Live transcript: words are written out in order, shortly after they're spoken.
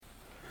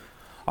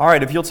All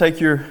right, if you'll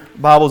take your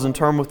Bibles and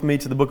turn with me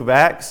to the book of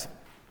Acts.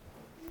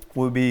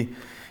 We'll be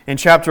in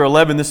chapter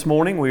 11 this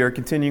morning. We are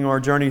continuing our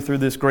journey through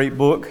this great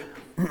book.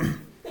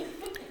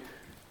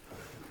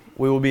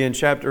 We will be in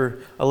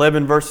chapter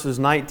 11, verses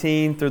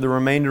 19 through the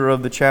remainder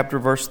of the chapter,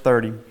 verse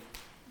 30.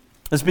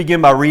 Let's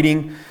begin by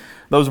reading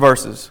those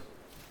verses.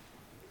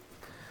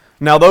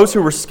 Now those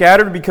who were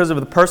scattered because of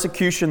the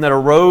persecution that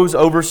arose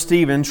over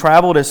Stephen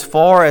traveled as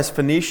far as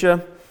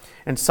Phoenicia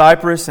and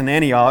Cyprus and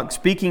Antioch,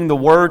 speaking the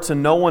word to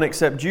no one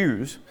except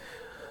Jews.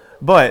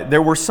 But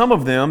there were some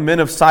of them, men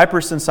of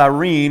Cyprus and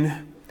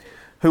Cyrene,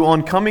 who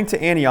on coming to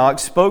Antioch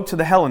spoke to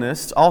the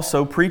Hellenists,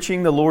 also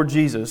preaching the Lord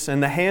Jesus.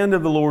 And the hand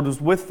of the Lord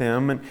was with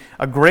them, and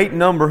a great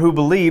number who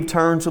believed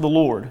turned to the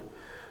Lord.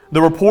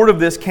 The report of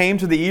this came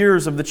to the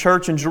ears of the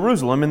church in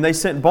Jerusalem, and they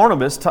sent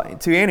Barnabas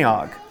to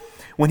Antioch.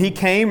 When he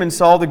came and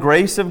saw the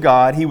grace of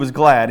God, he was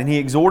glad, and he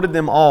exhorted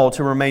them all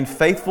to remain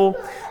faithful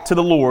to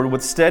the Lord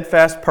with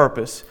steadfast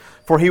purpose.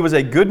 For he was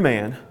a good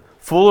man,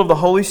 full of the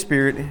Holy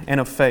Spirit and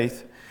of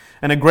faith.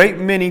 And a great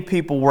many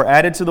people were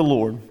added to the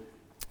Lord.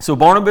 So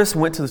Barnabas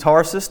went to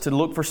Tarsus to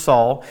look for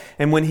Saul,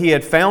 and when he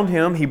had found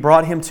him, he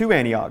brought him to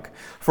Antioch.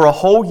 For a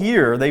whole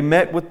year they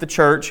met with the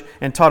church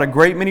and taught a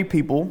great many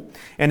people,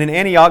 and in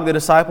Antioch the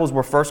disciples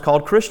were first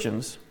called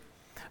Christians.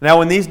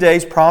 Now in these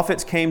days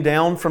prophets came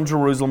down from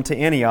Jerusalem to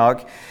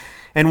Antioch,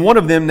 and one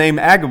of them named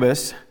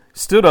Agabus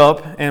stood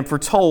up and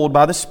foretold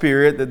by the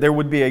Spirit that there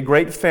would be a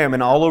great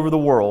famine all over the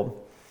world.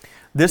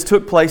 This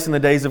took place in the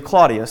days of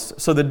Claudius.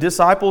 So the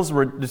disciples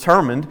were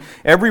determined,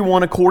 every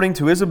one according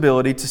to his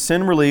ability, to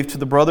send relief to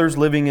the brothers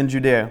living in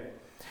Judea.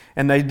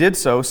 And they did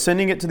so,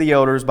 sending it to the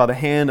elders by the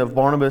hand of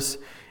Barnabas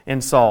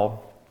and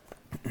Saul.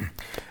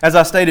 As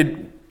I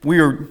stated, we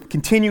are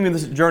continuing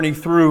this journey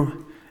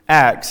through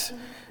Acts,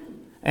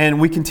 and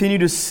we continue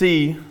to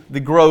see the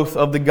growth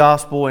of the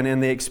gospel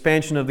and the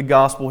expansion of the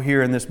gospel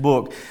here in this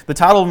book. The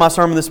title of my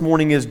sermon this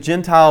morning is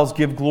Gentiles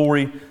Give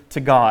Glory to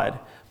God.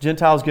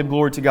 Gentiles give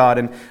glory to God.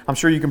 And I'm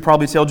sure you can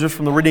probably tell just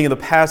from the reading of the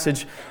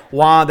passage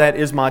why that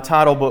is my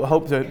title, but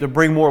hope to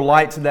bring more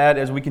light to that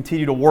as we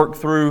continue to work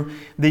through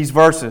these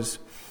verses.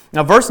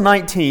 Now, verse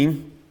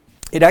 19,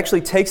 it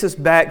actually takes us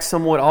back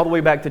somewhat all the way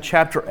back to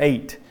chapter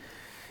 8.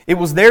 It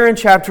was there in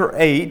chapter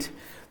 8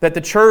 that the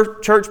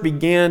church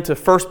began to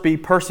first be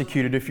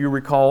persecuted, if you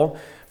recall,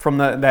 from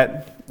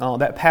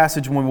that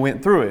passage when we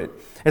went through it.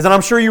 As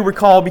I'm sure you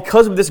recall,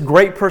 because of this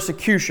great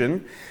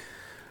persecution,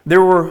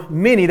 there were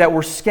many that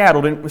were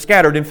scattered.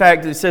 In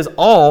fact, it says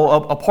all,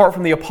 apart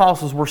from the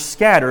apostles, were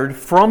scattered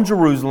from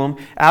Jerusalem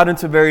out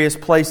into various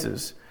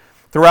places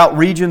throughout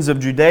regions of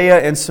Judea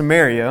and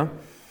Samaria.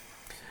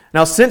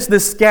 Now, since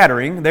this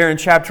scattering, there in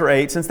chapter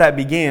 8, since that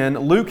began,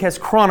 Luke has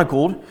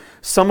chronicled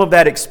some of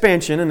that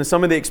expansion and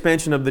some of the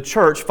expansion of the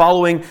church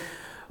following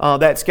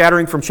that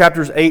scattering from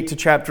chapters 8 to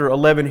chapter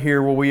 11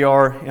 here where we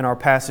are in our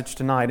passage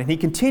tonight. And he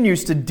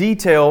continues to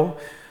detail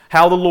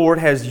how the Lord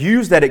has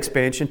used that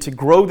expansion to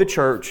grow the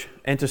church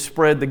and to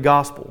spread the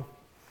gospel.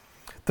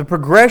 The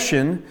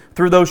progression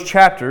through those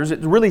chapters, it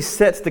really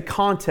sets the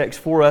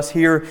context for us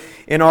here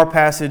in our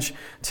passage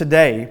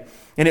today.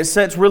 And it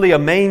sets really a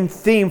main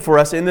theme for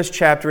us in this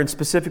chapter and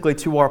specifically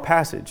to our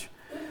passage.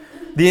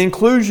 The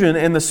inclusion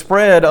and the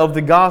spread of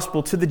the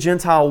gospel to the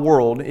Gentile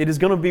world, it is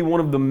going to be one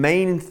of the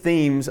main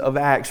themes of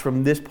Acts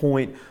from this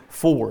point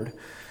forward.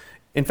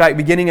 In fact,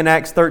 beginning in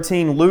Acts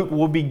 13, Luke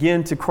will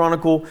begin to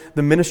chronicle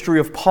the ministry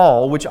of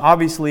Paul, which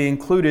obviously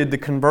included the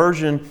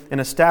conversion and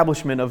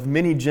establishment of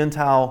many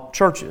Gentile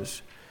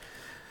churches.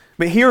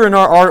 But here in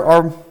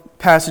our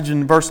passage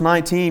in verse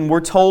 19,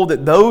 we're told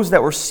that those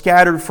that were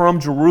scattered from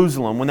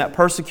Jerusalem when that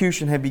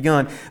persecution had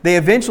begun, they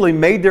eventually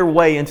made their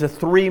way into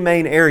three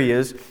main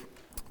areas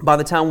by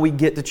the time we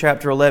get to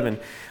chapter 11.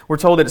 We're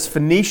told that it's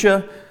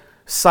Phoenicia,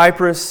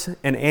 Cyprus,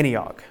 and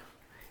Antioch.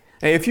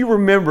 If you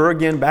remember,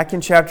 again, back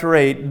in chapter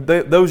 8,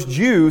 those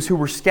Jews who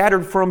were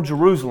scattered from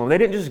Jerusalem, they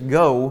didn't just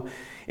go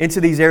into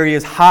these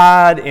areas,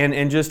 hide,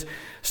 and just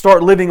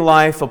start living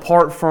life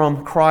apart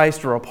from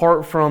Christ or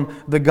apart from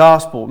the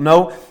gospel.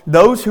 No,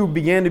 those who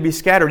began to be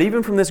scattered,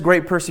 even from this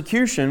great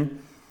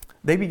persecution,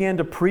 they began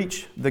to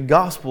preach the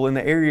gospel in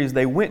the areas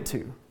they went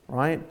to,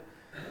 right?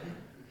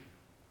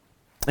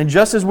 And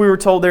just as we were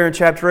told there in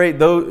chapter 8,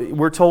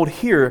 we're told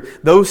here,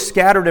 those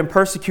scattered and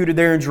persecuted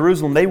there in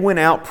Jerusalem, they went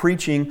out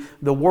preaching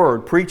the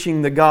word,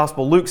 preaching the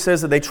gospel. Luke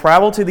says that they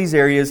traveled to these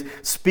areas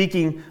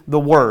speaking the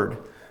word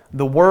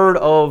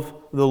of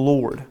the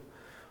Lord,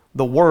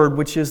 the word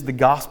which is the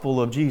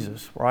gospel of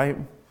Jesus, right?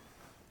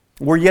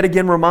 We're yet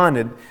again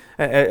reminded,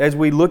 as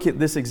we look at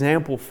this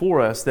example for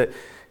us, that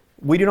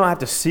we do not have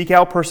to seek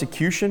out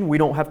persecution. We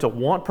don't have to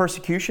want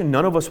persecution.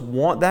 None of us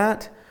want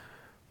that.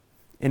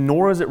 And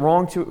nor is it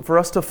wrong for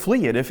us to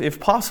flee it, if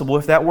possible,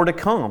 if that were to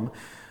come.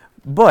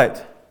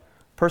 But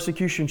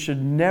persecution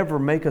should never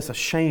make us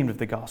ashamed of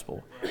the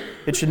gospel.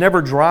 It should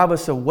never drive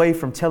us away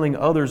from telling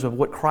others of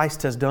what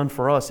Christ has done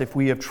for us if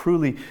we have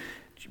truly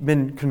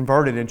been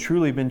converted and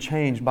truly been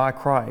changed by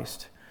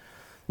Christ.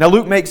 Now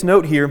Luke makes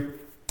note here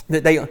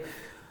that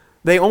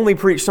they only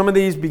preach, some of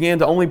these began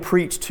to only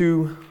preach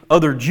to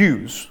other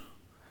Jews.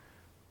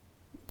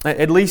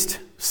 At least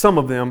some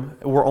of them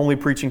were only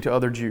preaching to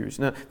other Jews.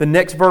 Now, the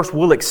next verse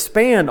will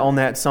expand on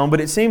that some, but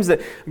it seems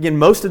that, again,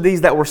 most of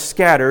these that were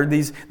scattered,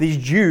 these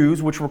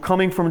Jews, which were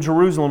coming from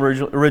Jerusalem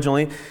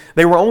originally,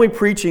 they were only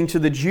preaching to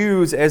the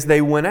Jews as they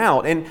went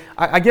out. And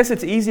I guess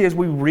it's easy as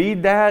we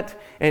read that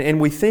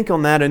and we think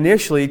on that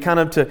initially,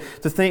 kind of to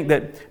think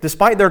that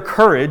despite their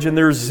courage and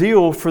their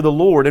zeal for the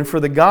Lord and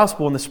for the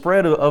gospel and the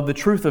spread of the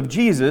truth of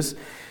Jesus,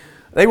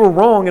 they were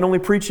wrong in only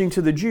preaching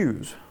to the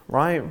Jews,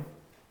 right?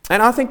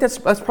 And I think that's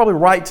probably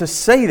right to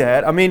say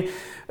that. I mean,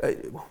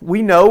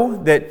 we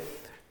know that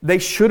they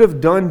should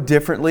have done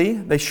differently.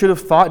 They should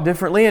have thought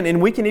differently.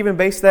 And we can even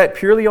base that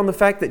purely on the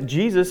fact that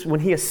Jesus,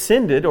 when He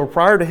ascended, or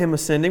prior to Him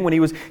ascending, when He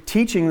was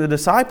teaching the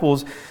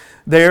disciples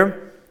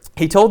there,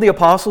 He told the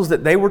apostles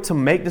that they were to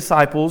make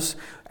disciples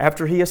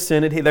after He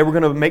ascended. They were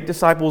going to make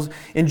disciples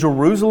in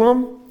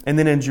Jerusalem, and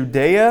then in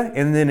Judea,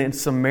 and then in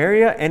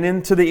Samaria, and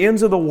then to the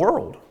ends of the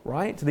world,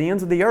 right? To the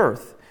ends of the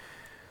earth.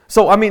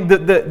 So, I mean,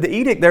 the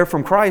edict there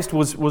from Christ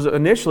was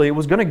initially, it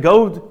was going to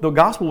go, the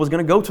gospel was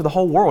going to go to the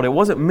whole world. It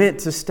wasn't meant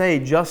to stay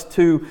just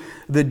to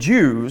the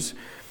Jews.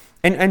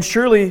 And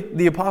surely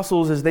the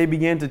apostles, as they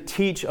began to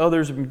teach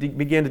others,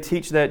 began to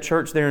teach that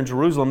church there in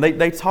Jerusalem,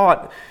 they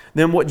taught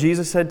them what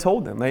Jesus had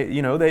told them.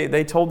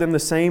 They told them the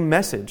same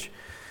message.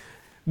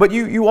 But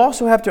you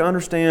also have to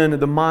understand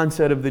the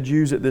mindset of the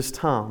Jews at this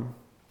time.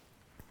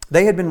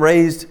 They had been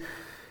raised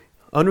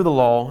under the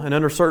law and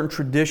under certain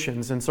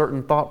traditions and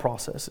certain thought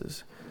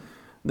processes.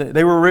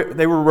 They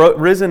were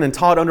risen and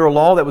taught under a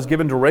law that was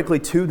given directly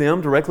to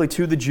them, directly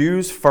to the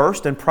Jews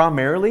first and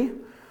primarily.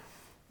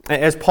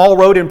 As Paul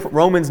wrote in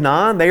Romans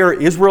 9, they are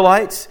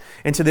Israelites,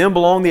 and to them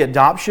belong the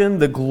adoption,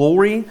 the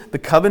glory, the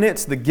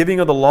covenants, the giving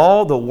of the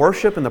law, the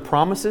worship, and the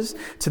promises.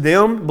 To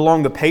them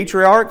belong the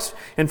patriarchs,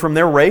 and from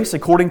their race,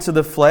 according to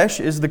the flesh,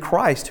 is the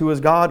Christ, who is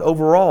God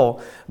over all.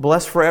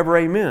 Blessed forever,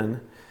 amen.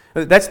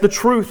 That's the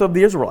truth of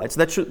the Israelites.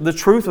 That's the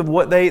truth of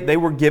what they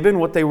were given,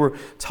 what they were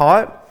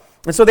taught.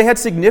 And so they had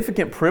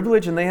significant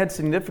privilege and they had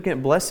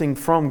significant blessing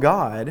from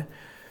God.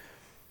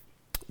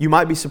 You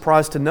might be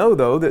surprised to know,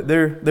 though, that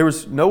there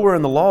was nowhere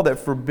in the law that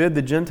forbid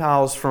the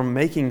Gentiles from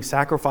making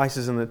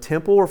sacrifices in the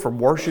temple or from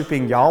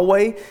worshiping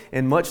Yahweh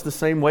in much the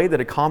same way that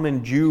a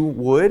common Jew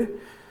would.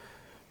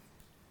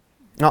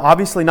 Now,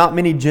 obviously, not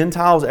many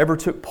Gentiles ever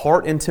took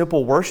part in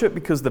temple worship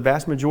because the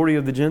vast majority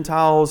of the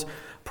Gentiles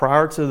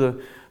prior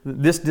to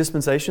this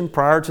dispensation,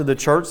 prior to the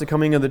church, the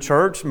coming of the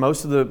church,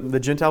 most of the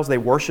Gentiles, they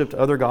worshipped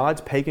other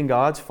gods, pagan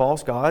gods,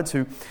 false gods,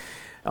 who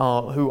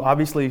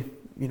obviously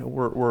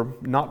were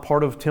not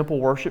part of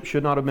temple worship,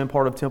 should not have been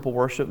part of temple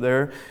worship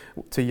there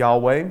to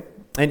Yahweh.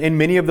 And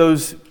many of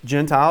those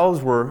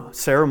Gentiles were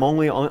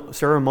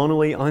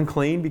ceremonially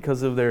unclean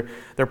because of their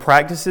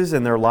practices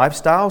and their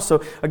lifestyle.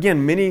 So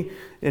again,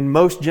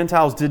 most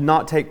Gentiles did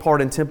not take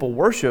part in temple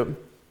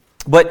worship.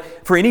 But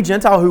for any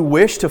Gentile who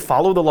wished to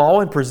follow the law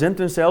and present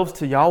themselves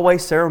to Yahweh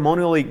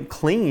ceremonially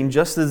clean,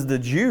 just as the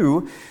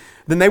Jew,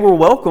 then they were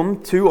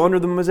welcome to under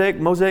the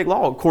Mosaic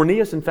law.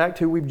 Cornelius, in fact,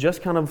 who we've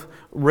just kind of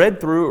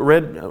read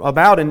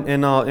about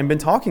and been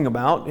talking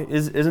about,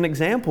 is an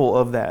example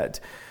of that.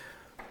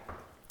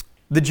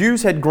 The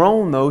Jews had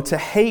grown, though, to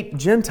hate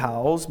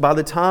Gentiles by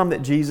the time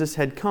that Jesus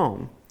had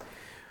come.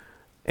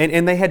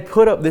 And they had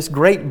put up this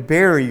great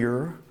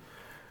barrier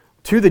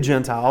to the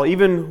Gentile,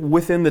 even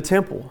within the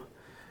temple.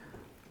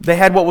 They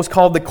had what was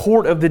called the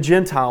court of the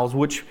Gentiles,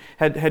 which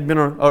had been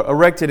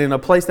erected in a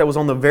place that was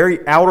on the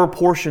very outer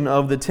portion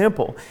of the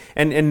temple.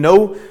 And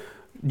no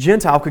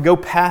Gentile could go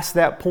past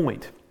that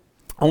point.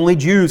 Only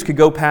Jews could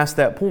go past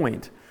that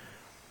point.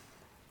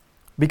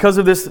 Because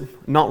of this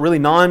not really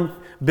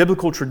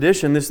non-biblical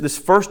tradition, this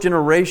first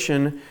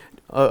generation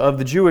of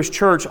the Jewish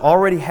church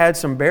already had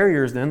some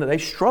barriers then that they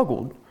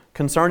struggled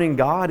concerning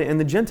God and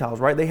the Gentiles,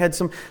 right? They had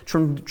some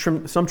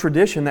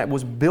tradition that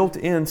was built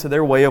into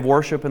their way of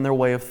worship and their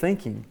way of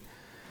thinking.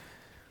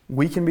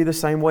 We can be the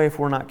same way if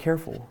we're not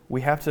careful. We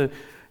have to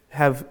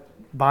have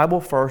Bible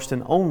first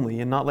and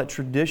only, and not let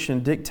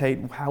tradition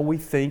dictate how we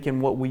think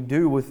and what we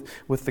do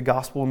with the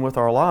gospel and with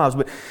our lives.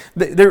 But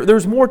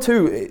there's more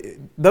too.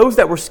 Those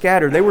that were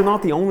scattered, they were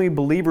not the only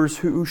believers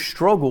who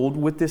struggled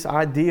with this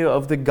idea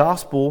of the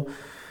gospel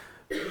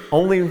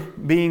only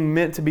being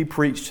meant to be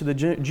preached to the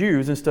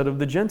Jews instead of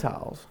the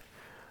Gentiles.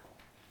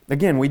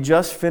 Again, we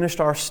just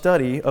finished our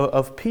study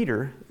of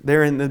Peter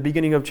there in the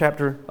beginning of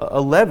chapter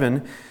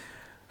 11,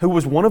 who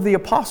was one of the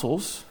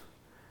apostles.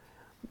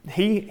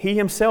 He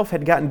himself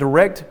had gotten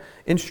direct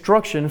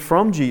instruction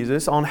from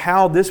Jesus on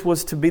how this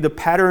was to be the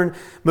pattern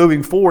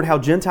moving forward, how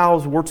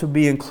Gentiles were to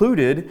be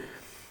included.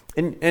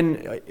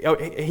 And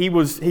he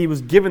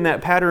was given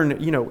that pattern,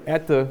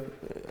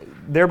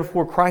 there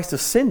before Christ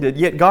ascended,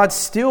 yet God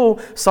still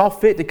saw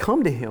fit to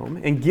come to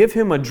him and give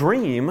him a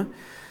dream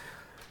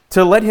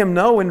to let him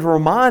know and to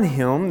remind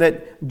him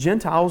that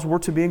Gentiles were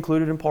to be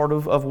included in part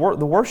of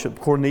the worship.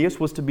 Cornelius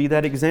was to be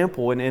that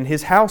example, and in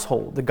his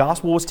household, the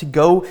gospel was to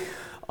go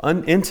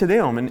into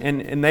them,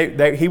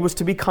 and he was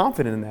to be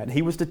confident in that.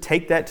 He was to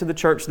take that to the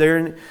church there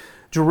in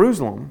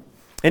Jerusalem.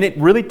 And it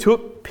really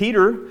took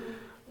Peter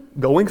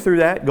going through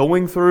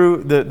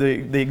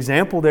the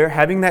example there,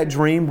 having that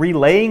dream,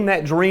 relaying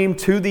that dream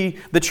to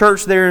the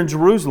church there in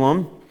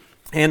Jerusalem,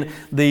 and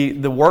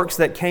the works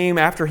that came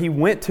after he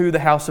went to the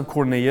house of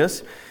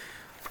Cornelius.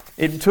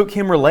 It took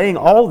him relaying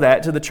all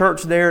that to the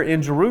church there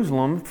in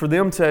Jerusalem for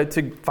them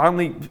to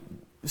finally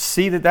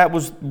see that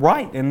was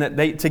right and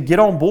that to get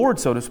on board,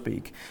 so to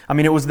speak. I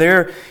mean, it was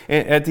there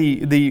at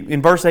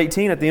in verse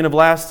 18 at the end of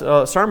last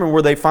sermon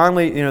where they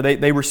finally,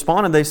 they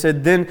responded. They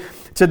said, then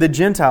to the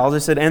Gentiles, they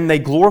said, and they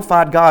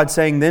glorified God,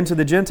 saying, then to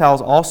the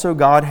Gentiles also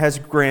God has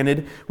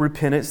granted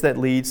repentance that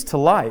leads to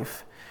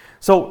life.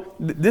 So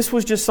this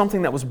was just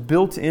something that was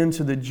built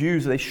into the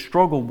Jews they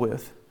struggled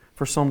with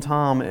for some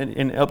time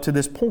and up to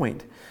this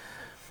point.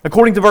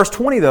 According to verse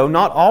 20, though,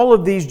 not all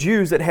of these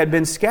Jews that had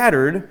been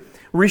scattered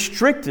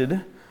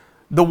restricted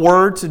the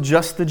word to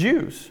just the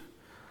Jews.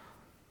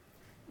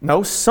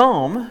 No,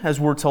 some, as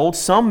we're told,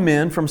 some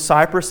men from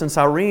Cyprus and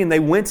Cyrene, they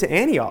went to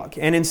Antioch.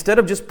 And instead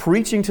of just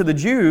preaching to the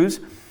Jews,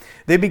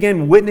 they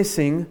began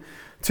witnessing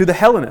to the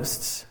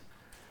Hellenists.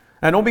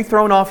 Now, don't be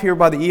thrown off here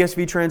by the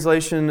ESV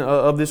translation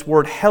of this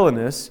word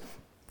Hellenist.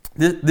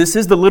 This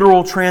is the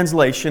literal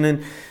translation,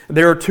 and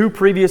there are two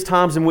previous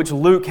times in which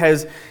Luke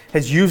has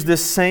used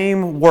this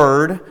same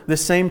word,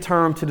 this same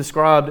term to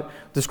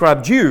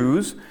describe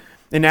Jews.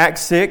 In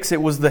Acts 6,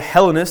 it was the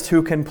Hellenists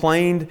who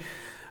complained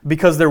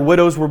because their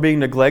widows were being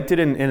neglected.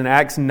 And in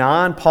Acts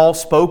 9, Paul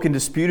spoke and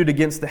disputed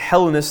against the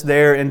Hellenists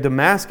there in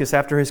Damascus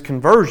after his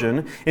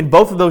conversion. In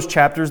both of those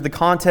chapters, the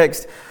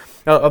context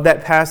of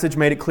that passage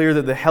made it clear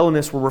that the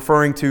Hellenists were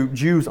referring to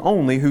Jews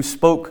only who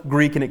spoke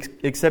Greek and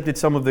accepted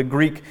some of the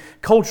Greek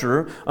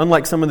culture,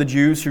 unlike some of the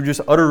Jews who just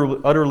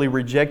utterly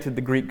rejected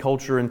the Greek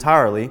culture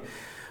entirely.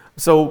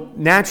 So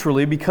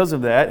naturally, because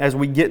of that, as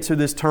we get to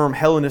this term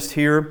Hellenist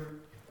here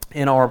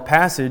in our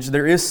passage,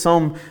 there is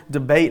some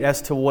debate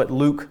as to what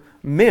Luke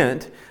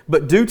meant,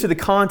 but due to the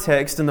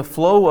context and the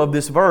flow of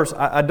this verse,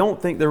 I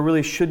don't think there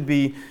really should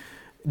be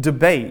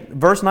debate.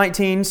 Verse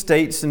 19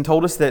 states and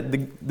told us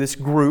that this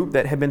group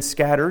that had been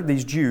scattered,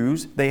 these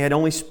Jews, they had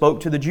only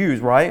spoke to the Jews,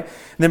 right?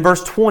 And then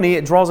verse 20,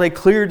 it draws a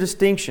clear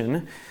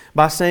distinction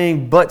by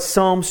saying, but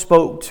some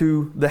spoke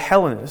to the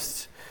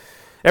Hellenists.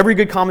 Every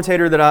good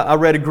commentator that I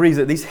read agrees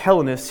that these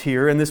Hellenists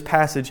here in this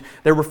passage,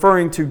 they're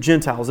referring to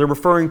Gentiles. They're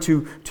referring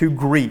to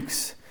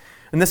Greeks.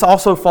 And this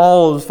also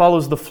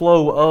follows the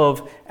flow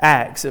of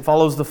Acts. It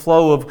follows the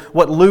flow of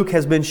what Luke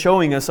has been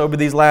showing us over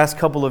these last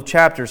couple of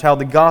chapters, how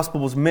the gospel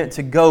was meant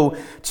to go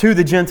to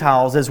the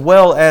Gentiles as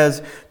well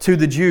as to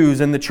the Jews,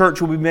 and the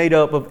church will be made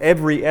up of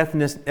every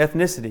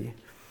ethnicity.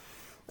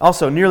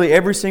 Also, nearly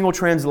every single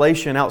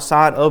translation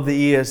outside of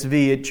the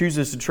ESV, it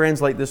chooses to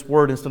translate this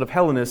word instead of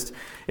Hellenist,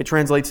 it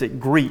translates it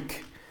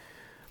Greek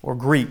or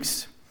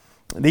Greeks.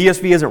 The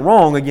ESV isn't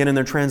wrong, again, in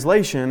their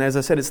translation. As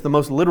I said, it's the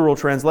most literal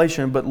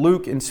translation, but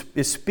Luke is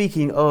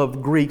speaking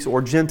of Greeks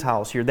or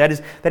Gentiles here. That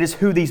is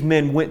who these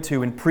men went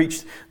to and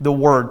preached the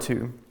word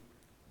to.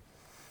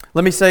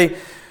 Let me say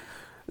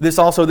this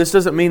also. This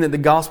doesn't mean that the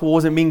gospel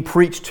wasn't being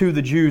preached to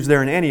the Jews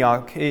there in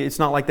Antioch. It's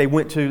not like they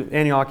went to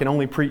Antioch and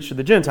only preached to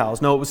the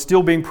Gentiles. No, it was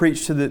still being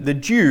preached to the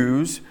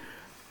Jews.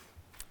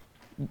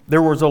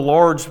 There was a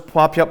large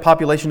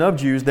population of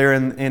Jews there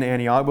in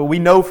Antioch, but we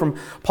know from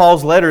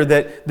Paul's letter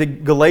that the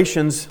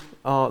Galatians,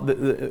 to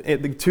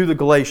the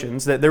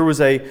Galatians, that there was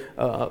a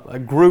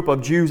group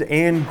of Jews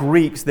and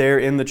Greeks there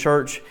in the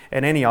church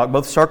at Antioch,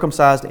 both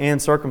circumcised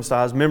and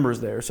circumcised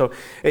members there. So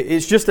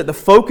it's just that the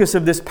focus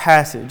of this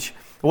passage,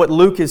 what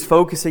Luke is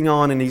focusing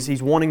on and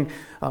he's wanting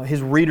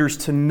his readers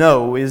to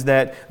know, is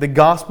that the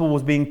gospel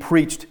was being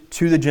preached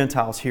to the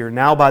Gentiles here,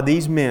 now by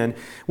these men,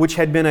 which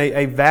had been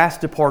a vast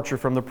departure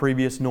from the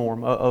previous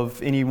norm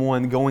of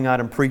anyone going out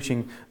and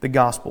preaching the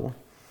gospel.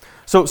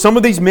 So some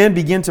of these men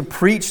begin to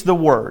preach the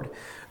word,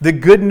 the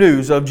good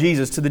news of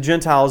Jesus to the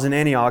Gentiles in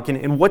Antioch,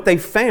 and what they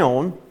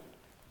found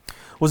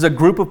was a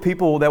group of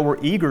people that were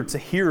eager to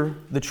hear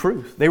the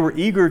truth. They were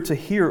eager to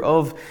hear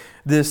of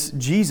this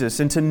Jesus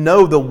and to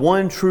know the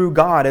one true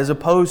God as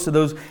opposed to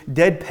those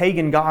dead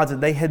pagan gods that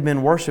they had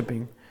been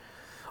worshiping.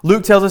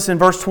 Luke tells us in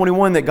verse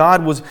 21 that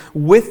God was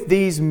with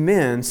these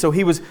men, so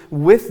He was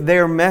with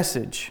their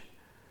message.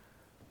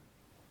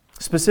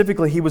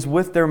 Specifically, He was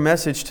with their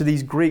message to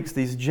these Greeks,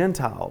 these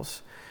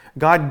Gentiles.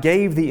 God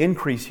gave the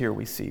increase here,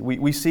 we see.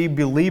 We see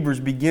believers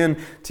begin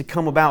to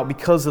come about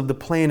because of the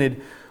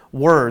planted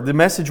word. The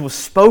message was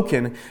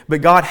spoken,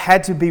 but God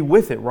had to be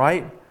with it,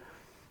 right?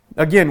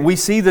 Again, we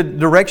see the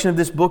direction of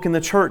this book in the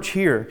church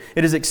here.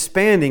 It is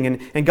expanding,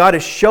 and God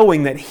is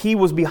showing that He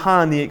was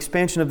behind the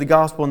expansion of the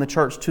gospel in the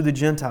church to the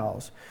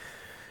Gentiles.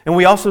 And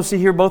we also see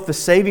here both the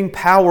saving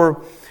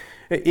power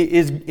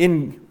is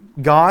in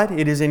God.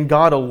 It is in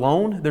God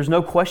alone. There's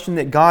no question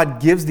that God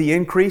gives the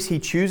increase. He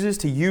chooses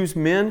to use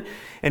men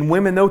and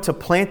women, though, to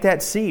plant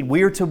that seed.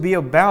 We are to be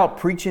about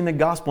preaching the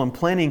gospel and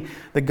planting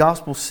the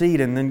gospel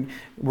seed and then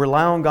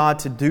rely on God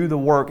to do the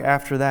work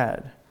after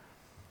that.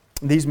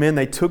 These men,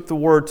 they took the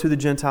word to the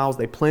Gentiles,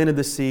 they planted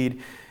the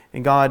seed,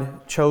 and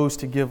God chose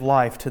to give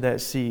life to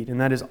that seed.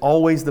 And that is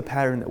always the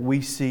pattern that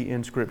we see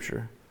in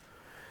Scripture.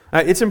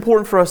 It's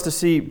important for us to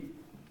see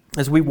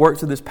as we work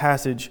through this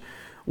passage,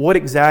 what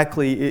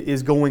exactly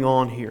is going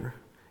on here,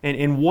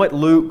 and what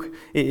Luke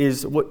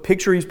is, what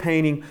picture he's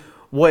painting,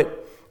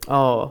 what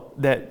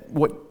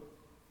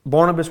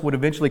Barnabas would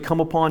eventually come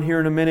upon here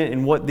in a minute,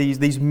 and what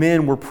these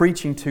men were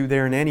preaching to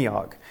there in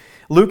Antioch.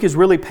 Luke is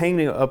really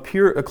painting a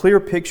clear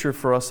picture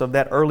for us of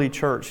that early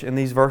church in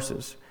these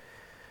verses.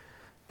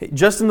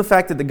 Just in the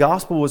fact that the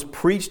gospel was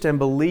preached and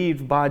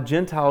believed by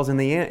Gentiles in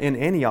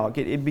Antioch,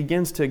 it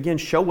begins to again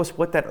show us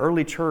what that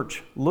early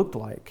church looked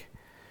like.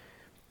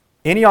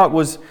 Antioch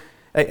was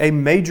a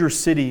major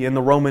city in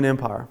the Roman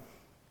Empire.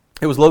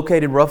 It was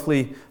located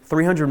roughly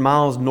 300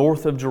 miles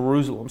north of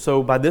Jerusalem.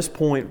 So by this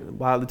point,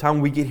 by the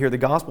time we get here, the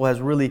gospel has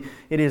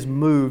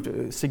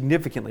moved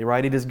significantly,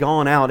 right? It has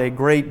gone out a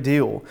great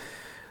deal.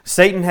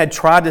 Satan had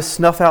tried to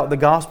snuff out the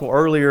gospel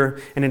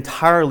earlier and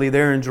entirely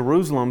there in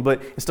Jerusalem,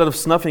 but instead of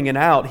snuffing it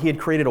out, he had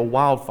created a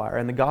wildfire,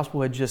 and the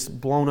gospel had just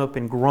blown up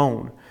and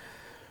grown.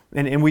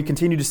 And we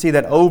continue to see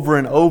that over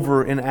and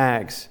over in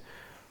Acts.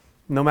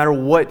 No matter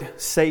what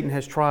Satan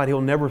has tried,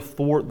 he'll never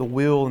thwart the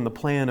will and the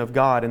plan of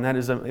God. And that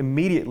is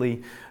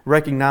immediately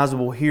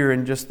recognizable here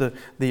in just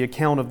the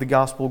account of the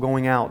gospel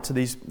going out to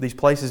these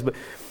places. But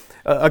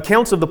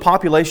accounts of the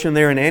population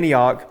there in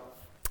Antioch,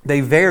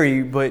 they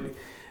vary, but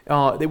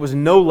it was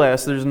no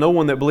less. There's no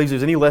one that believes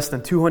there's any less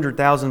than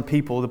 200,000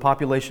 people, the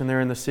population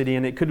there in the city.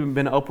 And it could have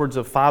been upwards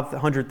of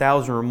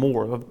 500,000 or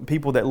more of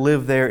people that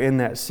live there in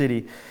that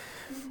city.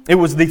 It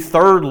was the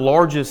third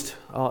largest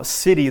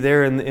city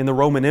there in the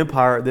Roman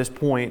Empire at this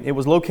point. It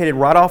was located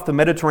right off the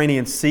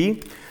Mediterranean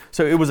Sea,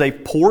 so it was a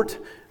port.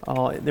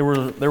 There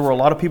were a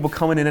lot of people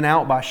coming in and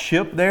out by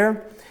ship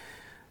there.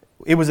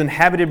 It was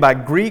inhabited by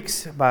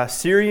Greeks, by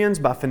Syrians,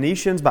 by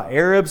Phoenicians, by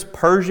Arabs,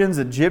 Persians,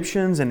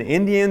 Egyptians, and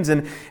Indians.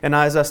 And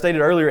as I stated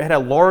earlier, it had a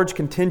large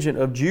contingent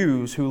of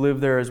Jews who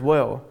lived there as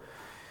well.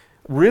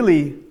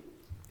 Really,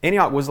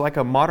 Antioch was like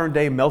a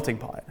modern-day melting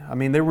pot. I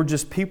mean, there were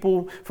just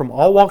people from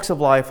all walks of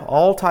life,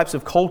 all types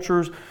of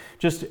cultures,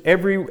 just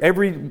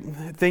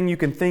everything you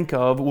can think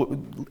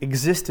of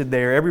existed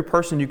there. Every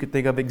person you could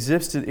think of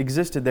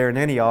existed there in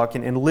Antioch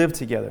and lived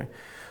together.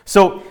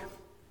 So,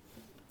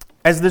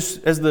 as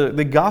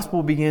the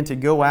gospel began to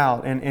go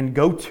out and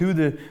go to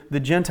the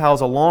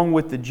Gentiles along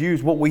with the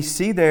Jews, what we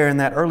see there in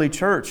that early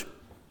church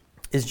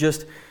is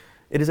it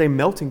is a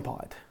melting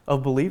pot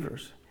of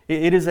believers.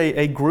 It is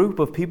a group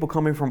of people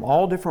coming from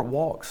all different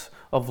walks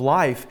of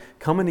life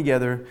coming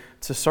together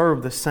to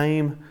serve the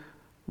same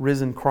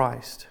risen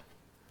Christ.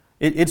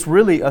 It's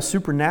really a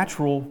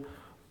supernatural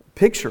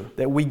picture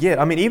that we get.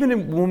 I mean,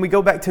 even when we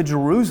go back to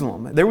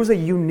Jerusalem, there was a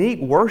unique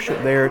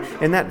worship there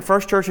in that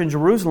first church in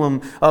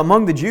Jerusalem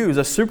among the Jews,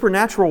 a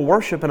supernatural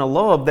worship and a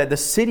love that the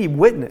city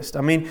witnessed.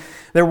 I mean,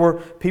 there were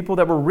people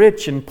that were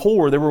rich and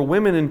poor. There were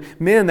women and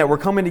men that were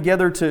coming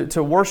together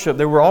to worship.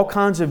 There were all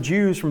kinds of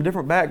Jews from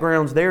different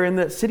backgrounds there in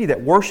that city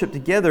that worshiped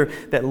together,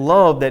 that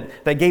loved,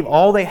 that gave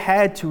all they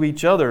had to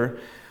each other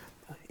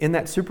in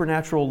that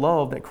supernatural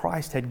love that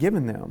Christ had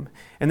given them.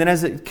 And then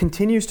as it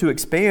continues to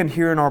expand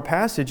here in our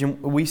passage,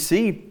 and we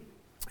see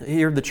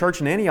here the church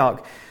in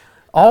Antioch,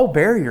 all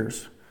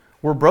barriers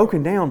were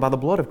broken down by the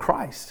blood of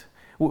Christ.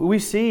 We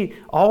see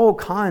all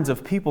kinds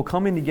of people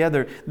coming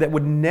together that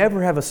would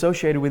never have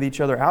associated with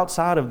each other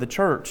outside of the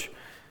church.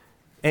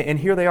 And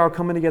here they are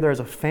coming together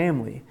as a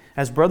family,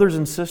 as brothers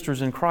and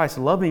sisters in Christ,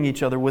 loving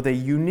each other with a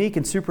unique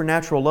and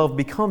supernatural love,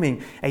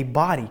 becoming a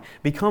body,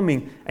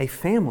 becoming a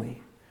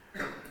family.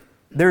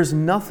 There's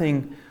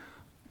nothing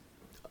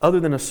other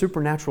than a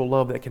supernatural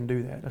love that can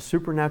do that. A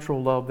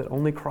supernatural love that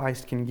only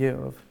Christ can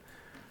give.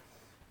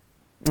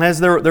 As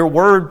their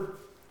word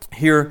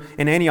here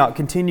in Antioch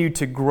continued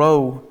to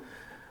grow,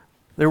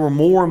 there were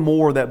more and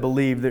more that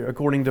believed.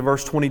 According to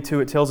verse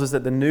 22, it tells us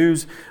that the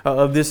news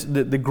of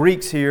the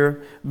Greeks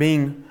here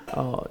being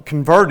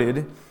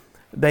converted,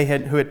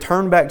 who had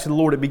turned back to the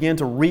Lord, it began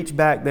to reach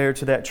back there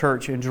to that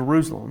church in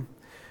Jerusalem.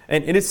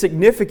 And it is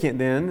significant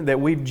then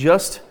that we've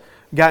just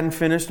gotten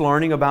finished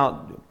learning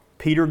about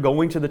Peter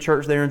going to the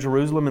church there in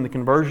Jerusalem and the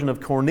conversion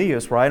of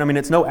Cornelius, right? I mean,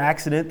 it's no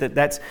accident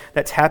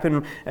that's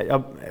happened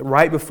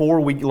right before.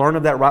 We learn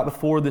of that right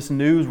before this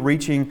news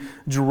reaching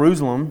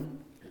Jerusalem.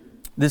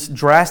 This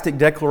drastic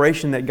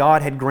declaration that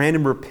God had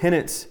granted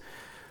repentance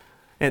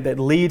and that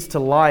leads to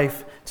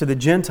life to the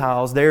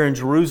Gentiles there in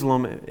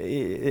Jerusalem,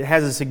 it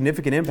has a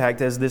significant impact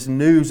as this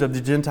news of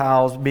the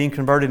Gentiles being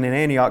converted in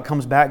Antioch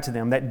comes back to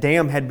them. That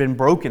dam had been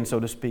broken,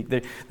 so to speak.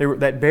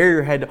 That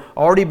barrier had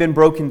already been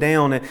broken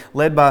down, and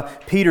led by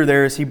Peter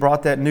there as he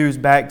brought that news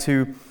back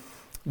to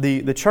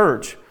the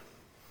church.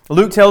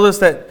 Luke tells us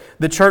that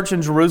the church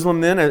in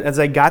Jerusalem then, as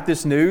they got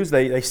this news,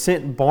 they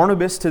sent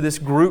Barnabas to this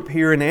group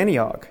here in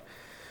Antioch.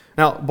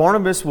 Now,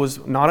 Barnabas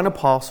was not an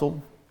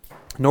apostle,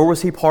 nor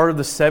was he part of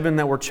the 7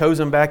 that were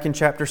chosen back in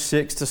chapter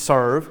 6 to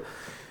serve.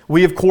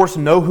 We, of course,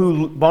 know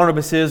who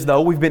Barnabas is,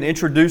 though. We've been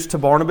introduced to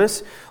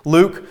Barnabas.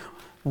 Luke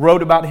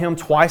wrote about him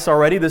twice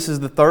already. This is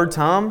the third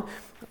time.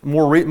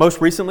 Most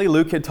recently,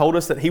 Luke had told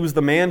us that he was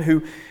the man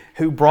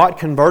who brought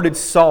converted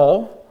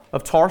Saul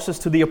of Tarsus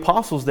to the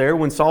apostles there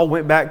when Saul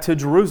went back to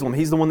Jerusalem.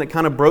 He's the one that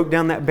kind of broke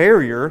down that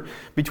barrier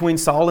between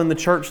Saul and the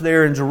church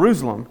there in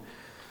Jerusalem.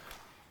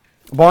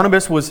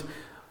 Barnabas was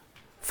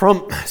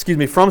from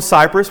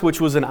Cyprus, which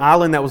was an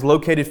island that was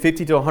located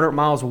 50 to 100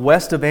 miles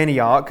west of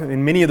Antioch.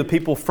 And many of the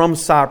people from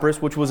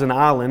Cyprus, which was an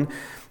island,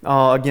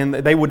 again,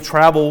 they would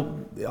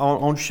travel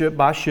on ship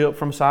by ship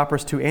from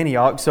Cyprus to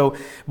Antioch. So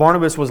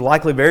Barnabas was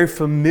likely very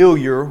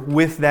familiar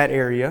with that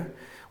area,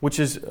 which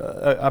is,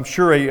 I'm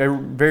sure,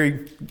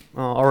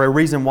 a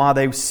reason why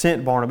they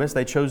sent Barnabas.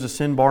 They chose to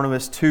send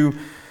Barnabas to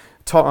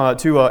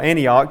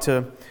Antioch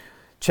to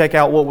check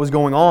out what was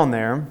going on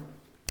there.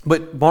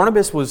 But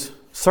Barnabas was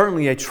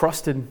certainly a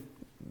trusted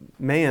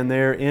man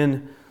there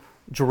in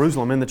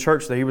Jerusalem, in the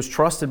church there. He was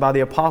trusted by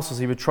the apostles.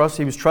 He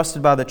was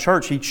trusted by the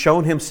church. He'd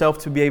shown himself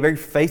to be a very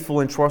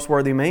faithful and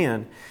trustworthy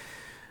man.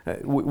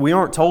 We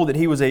aren't told that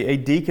he was a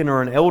deacon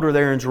or an elder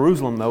there in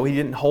Jerusalem, though. He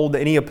didn't hold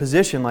any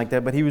position like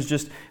that, but he was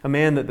just a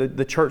man that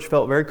the church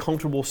felt very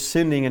comfortable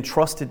sending and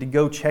trusted to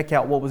go check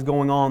out what was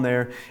going on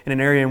there in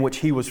an area in which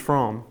he was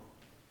from.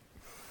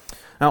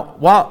 Now,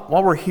 while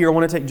we're here, I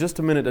want to take just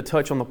a minute to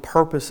touch on the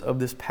purpose of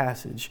this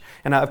passage.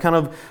 And I've kind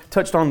of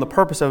touched on the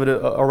purpose of it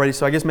already,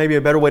 so I guess maybe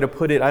a better way to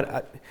put it,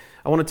 I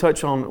want to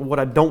touch on what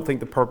I don't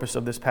think the purpose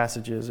of this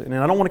passage is. And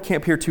I don't want to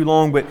camp here too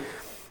long, but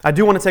I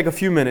do want to take a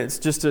few minutes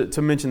just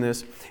to mention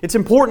this. It's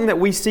important that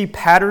we see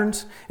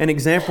patterns and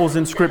examples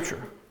in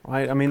Scripture,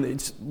 right? I mean,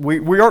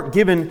 we aren't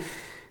given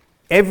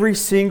every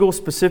single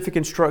specific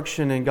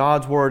instruction in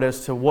God's Word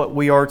as to what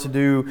we are to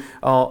do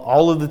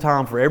all of the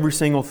time for every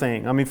single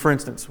thing. I mean, for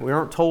instance, we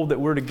aren't told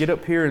that we're to get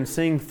up here and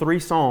sing 3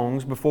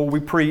 songs before we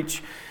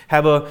preach,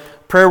 have a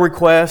prayer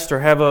request or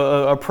have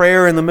a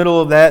prayer in the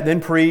middle of that, then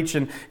preach.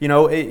 And,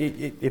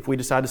 if we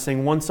decide to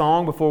sing 1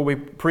 song before we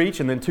preach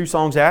and then 2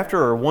 songs after,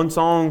 or 1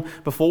 song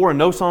before and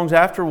no songs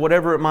after,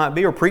 whatever it might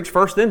be, or preach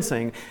first then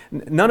sing.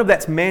 None of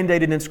that's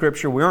mandated in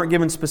Scripture. We aren't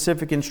given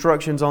specific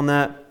instructions on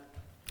that.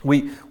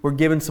 We're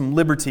given some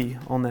liberty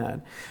on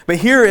that. But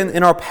here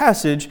in our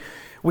passage,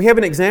 we have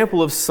an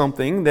example of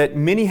something that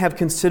many have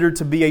considered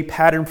to be a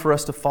pattern for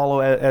us to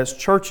follow as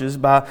churches,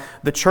 by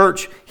the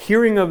church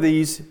hearing of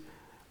these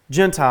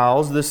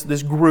Gentiles,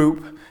 this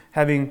group,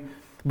 having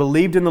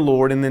believed in the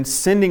Lord, and then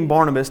sending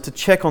Barnabas to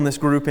check on this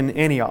group in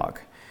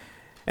Antioch.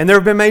 And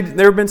there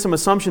have been some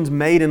assumptions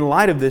made in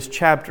light of this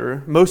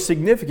chapter. Most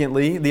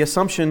significantly, the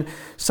assumption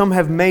some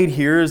have made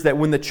here is that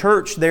when the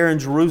church there in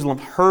Jerusalem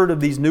heard of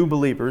these new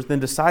believers, then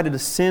decided to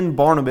send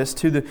Barnabas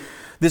to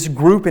this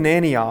group in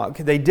Antioch,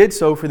 they did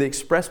so for the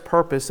express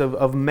purpose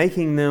of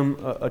making them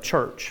a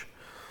church.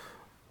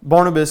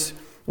 Barnabas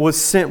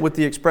was sent with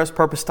the express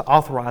purpose to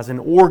authorize and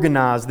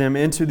organize them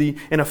into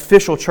an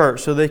official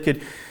church, so they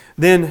could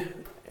then,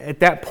 at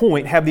that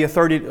point, have the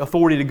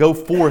authority to go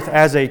forth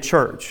as a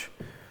church.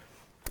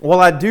 While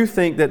I do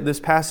think that this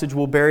passage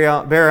will bear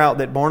out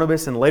that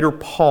Barnabas and later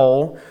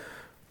Paul,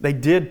 they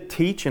did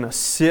teach and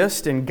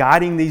assist in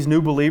guiding these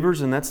new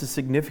believers, and that's the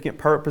significant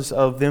purpose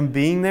of them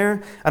being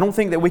there, I don't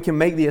think that we can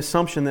make the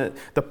assumption that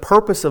the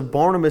purpose of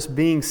Barnabas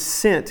being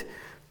sent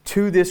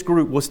to this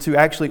group was to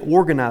actually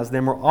organize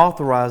them or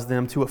authorize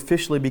them to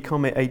officially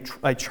become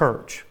a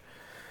church.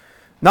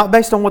 Not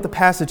based on what the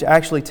passage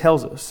actually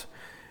tells us.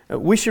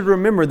 We should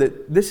remember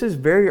that this is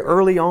very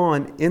early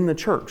on in the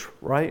church,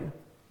 right?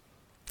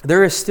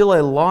 There is still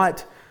a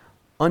lot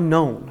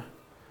unknown,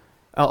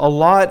 a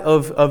lot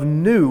of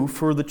new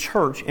for the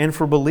church and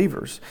for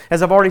believers.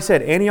 As I've already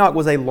said, Antioch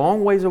was a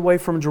long ways away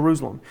from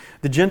Jerusalem.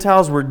 The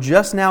Gentiles were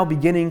just now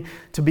beginning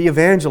to be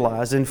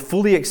evangelized and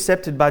fully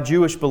accepted by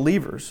Jewish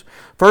believers.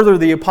 Further,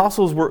 the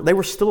apostles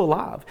were still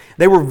alive.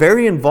 They were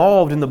very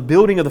involved in the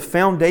building of the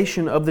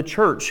foundation of the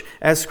church,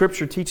 as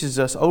Scripture teaches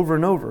us over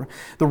and over.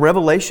 The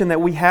revelation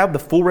that we have, the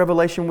full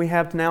revelation we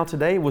have now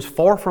today, was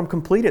far from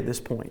complete at this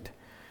point.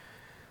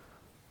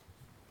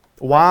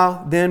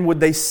 Why then would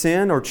they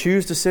send or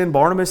choose to send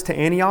Barnabas to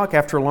Antioch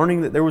after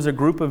learning that there was a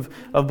group of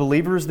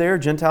believers there,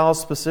 Gentiles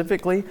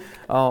specifically,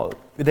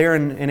 there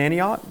in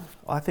Antioch?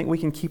 I think we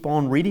can keep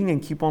on reading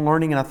and keep on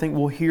learning, and I think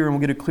we'll hear and we'll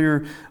get a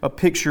clear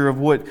picture of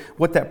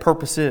what that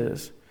purpose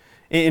is.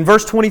 In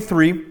verse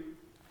 23,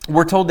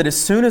 we're told that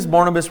as soon as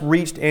Barnabas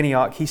reached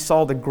Antioch, he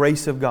saw the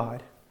grace of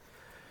God.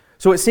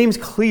 So it seems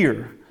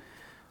clear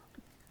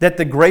that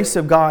the grace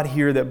of God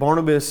here that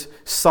Barnabas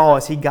saw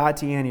as he got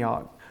to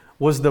Antioch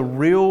was the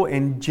real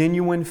and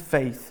genuine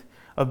faith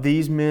of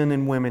these men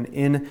and women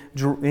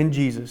in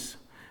Jesus.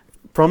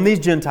 From these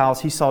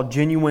Gentiles, he saw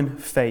genuine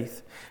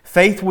faith.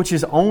 Faith which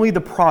is only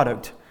the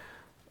product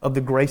of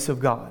the grace of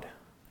God.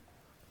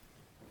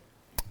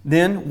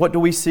 Then, what do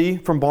we see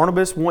from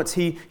Barnabas once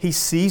he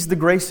sees the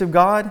grace of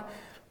God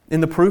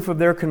in the proof of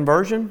their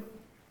conversion?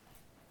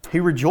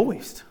 He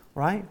rejoiced,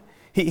 right?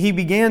 He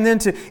began then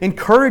to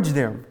encourage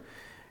them.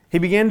 He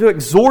began to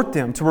exhort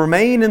them to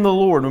remain in the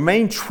Lord,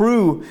 remain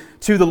true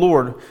to the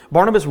Lord.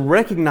 Barnabas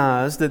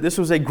recognized that this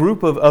was a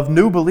group of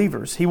new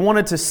believers. He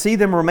wanted to see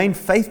them remain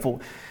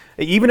faithful.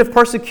 Even if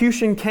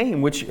persecution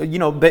came, which,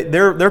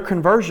 their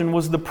conversion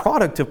was the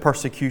product of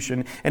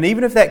persecution, and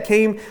even if that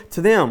came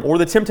to them, or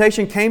the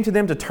temptation came to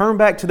them to turn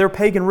back to their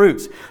pagan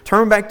roots,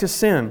 turn back to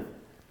sin,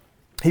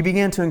 he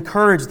began to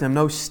encourage them,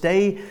 no,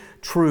 stay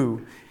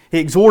true. He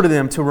exhorted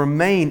them to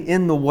remain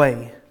in the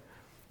way.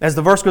 As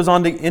the verse goes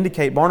on to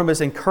indicate,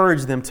 Barnabas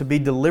encouraged them to be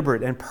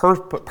deliberate and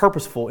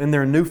purposeful in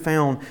their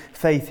newfound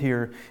faith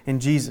here in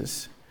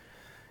Jesus.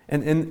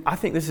 And I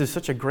think this is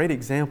such a great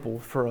example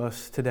for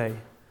us today.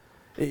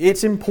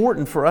 It's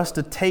important for us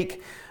to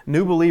take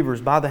new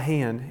believers by the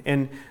hand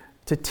and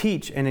to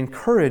teach and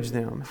encourage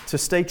them to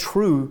stay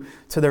true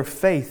to their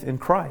faith in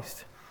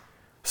Christ.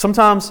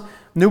 Sometimes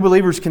new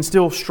believers can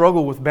still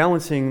struggle with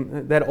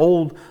balancing that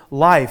old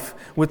life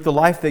with the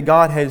life that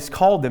God has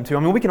called them to. I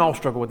mean, we can all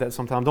struggle with that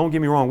sometimes. Don't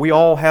get me wrong. We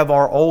all have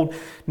our old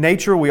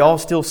nature. We all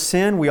still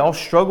sin. We all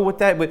struggle with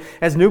that. But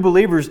as new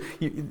believers,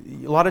 a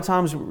lot of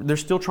times they're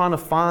still trying to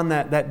find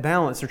that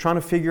balance. They're trying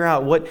to figure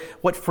out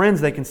what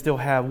friends they can still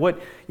have,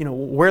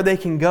 where they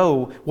can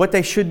go, what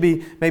they should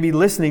be maybe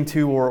listening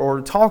to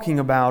or talking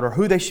about, or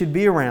who they should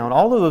be around.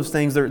 All of those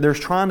things, they're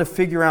trying to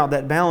figure out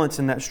that balance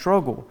and that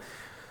struggle.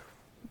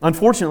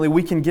 Unfortunately,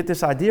 we can get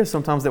this idea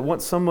sometimes that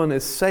once someone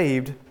is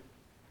saved,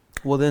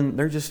 well then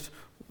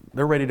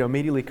they're ready to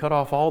immediately cut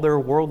off all their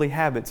worldly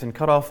habits and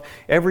cut off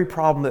every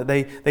problem that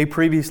they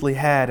previously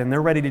had, and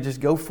they're ready to just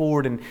go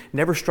forward and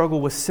never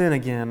struggle with sin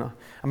again.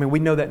 I mean, we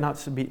know that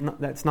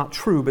that's not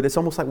true, but it's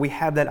almost like we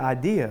have that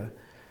idea.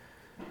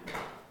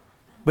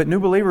 But new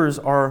believers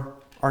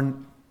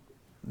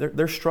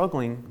they're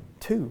struggling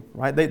too,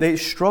 right? They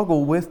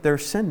struggle with their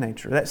sin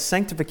nature. That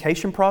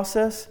sanctification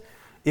process,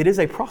 it is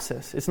a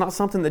process. It's not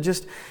something that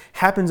just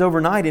happens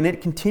overnight, and it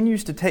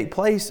continues to take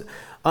place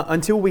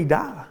until we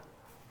die.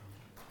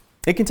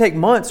 It can take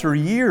months or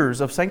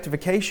years of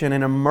sanctification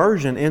and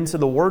immersion into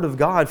the Word of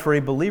God for a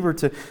believer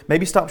to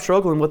maybe stop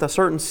struggling with a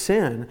certain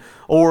sin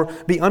or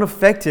be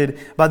unaffected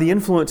by the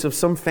influence of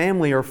some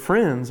family or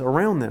friends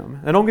around them.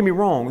 And don't get me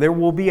wrong, there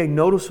will be a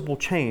noticeable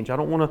change. I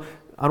don't want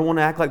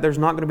to act like there's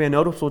not going to be a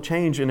noticeable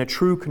change in a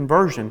true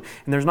conversion,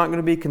 and there's not going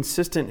to be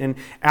consistent and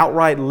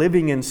outright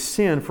living in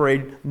sin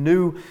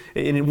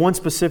in one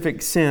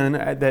specific sin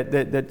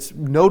that's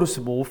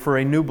noticeable for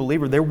a new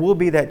believer. There will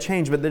be that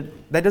change, but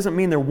that doesn't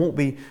mean there won't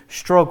be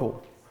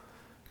struggle.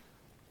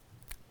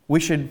 We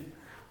should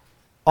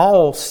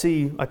all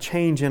see a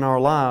change in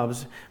our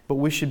lives, but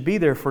we should be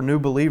there for new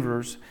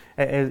believers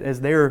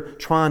as they're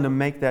trying to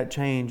make that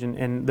change,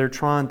 and they're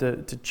trying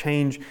to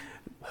change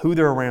who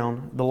they're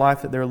around, the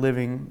life that they're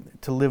living,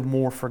 to live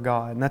more for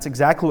God. And that's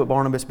exactly what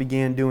Barnabas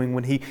began doing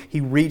when he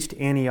reached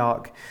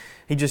Antioch.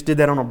 He just did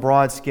that on a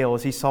broad scale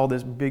as he saw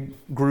this big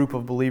group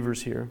of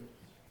believers here.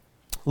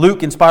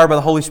 Luke, inspired by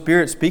the Holy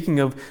Spirit, speaking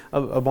of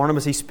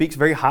Barnabas, he speaks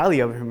very highly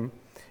of him.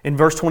 In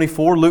verse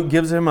 24, Luke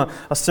gives him a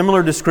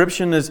similar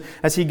description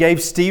as he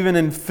gave Stephen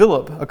and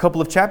Philip a couple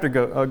of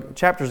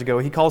chapters ago.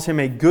 He calls him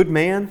a good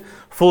man,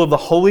 full of the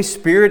Holy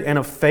Spirit and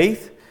of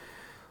faith.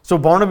 So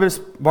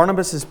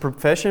Barnabas'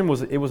 profession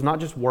was not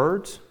just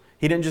words.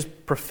 He didn't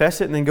just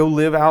profess it and then go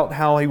live out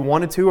how he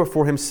wanted to or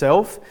for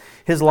himself.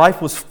 His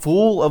life was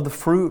full of the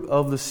fruit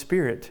of the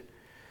Spirit.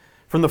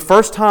 From the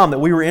first time that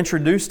we were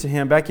introduced to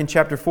him back in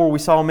chapter 4, we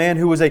saw a man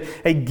who was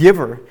a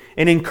giver,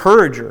 an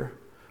encourager.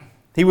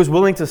 He was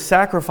willing to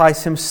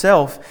sacrifice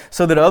himself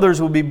so that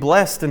others would be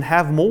blessed and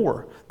have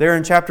more. There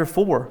in chapter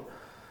 4.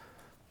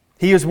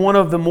 He is one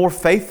of the more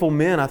faithful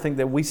men, I think,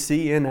 that we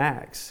see in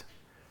Acts.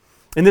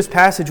 In this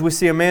passage, we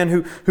see a man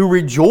who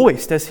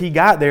rejoiced as he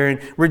got there and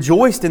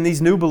rejoiced in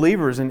these new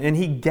believers, and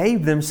he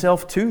gave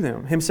himself to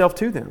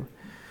them.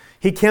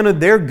 He counted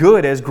their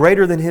good as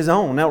greater than his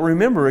own. Now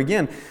remember,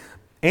 again,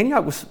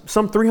 Antioch was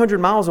some 300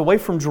 miles away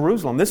from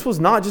Jerusalem. This was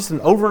not just an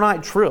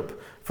overnight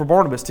trip for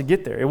Barnabas to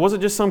get there. It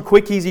wasn't just some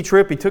quick, easy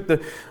trip. He took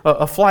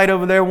a flight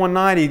over there one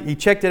night. He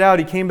checked it out.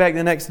 He came back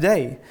the next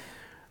day.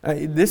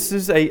 This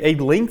is a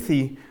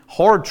lengthy,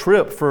 hard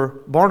trip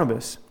for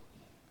Barnabas.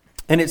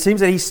 And it seems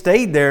that he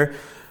stayed there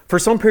for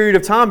some period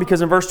of time, because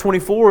in verse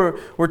 24,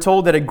 we're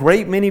told that a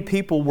great many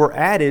people were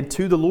added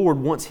to the Lord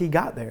once he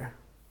got there.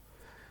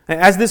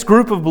 As this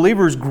group of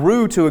believers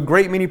grew to a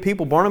great many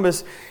people,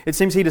 Barnabas, it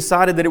seems he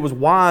decided that it was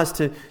wise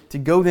to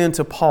go then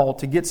to Paul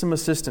to get some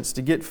assistance,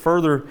 to get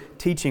further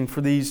teaching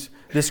for this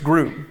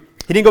group.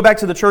 He didn't go back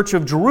to the church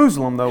of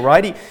Jerusalem, though,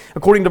 right?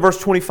 According to verse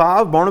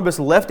 25, Barnabas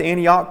left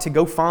Antioch to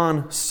go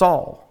find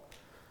Saul.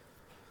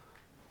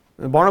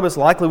 Barnabas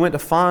likely went to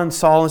find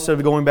Saul instead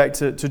of going back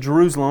to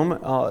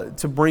Jerusalem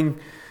to bring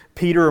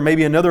Peter or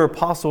maybe another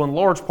apostle, in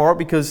large part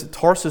because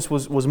Tarsus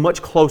was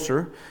much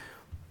closer.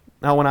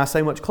 Now, when I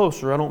say much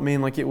closer, I don't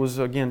mean like it was,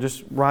 again,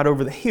 just right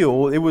over the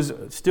hill. It was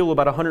still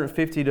about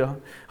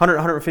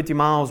 150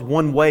 miles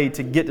one way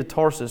to get to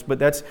Tarsus, but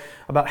that's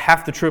about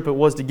half the trip it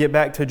was to get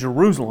back to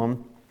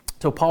Jerusalem.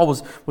 So Paul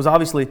was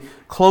obviously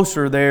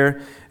closer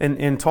there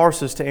in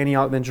Tarsus to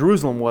Antioch than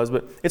Jerusalem was.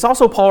 But it's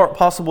also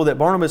possible that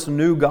Barnabas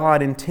knew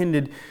God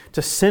intended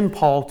to send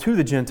Paul to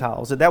the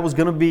Gentiles, that was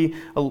going to be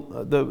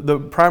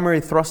the primary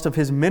thrust of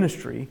his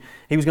ministry.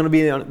 He was going to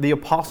be the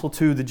apostle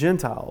to the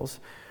Gentiles.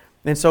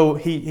 And so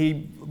he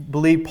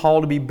believed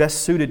Paul to be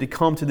best suited to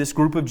come to this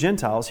group of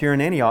Gentiles here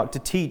in Antioch to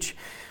teach.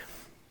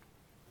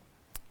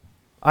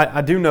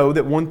 I do know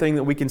that one thing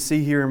that we can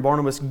see here in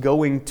Barnabas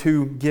going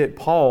to get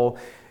Paul,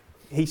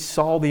 he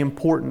saw the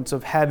importance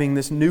of having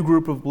this new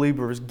group of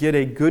believers get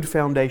a good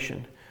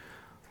foundation.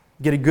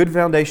 Get a good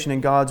foundation in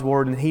God's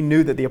Word, and he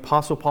knew that the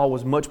Apostle Paul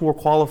was much more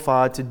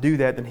qualified to do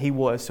that than he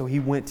was, so he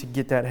went to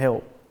get that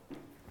help.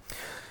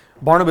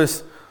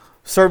 Barnabas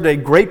served a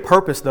great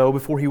purpose, though,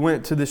 before he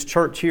went to this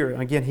church here.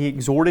 Again, he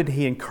exhorted,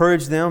 he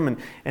encouraged them,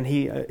 and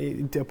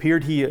it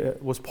appeared he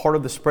was part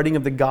of the spreading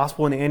of the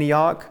gospel in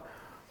Antioch.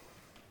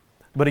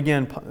 But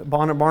again,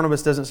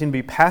 Barnabas doesn't seem to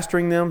be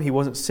pastoring them. He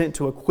wasn't sent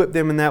to equip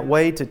them in that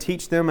way, to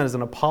teach them as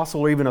an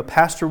apostle or even a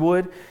pastor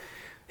would.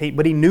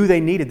 But he knew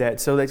they needed that,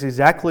 so that's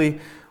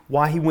exactly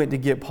why he went to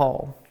get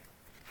Paul.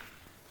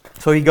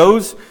 So he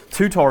goes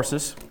to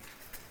Tarsus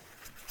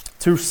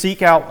to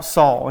seek out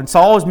Saul. And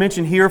Saul is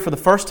mentioned here for the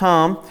first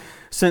time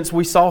since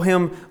we saw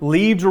him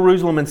leave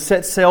Jerusalem and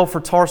set sail for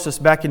Tarsus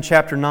back in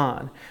chapter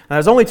 9. Now, it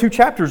was only 2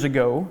 chapters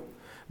ago,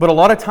 but a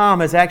lot of time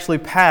has actually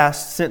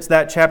passed since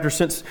that chapter,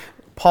 since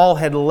Paul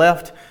had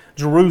left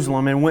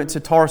Jerusalem and went to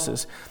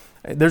Tarsus.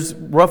 There's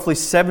roughly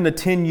 7 to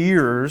 10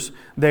 years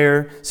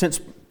there since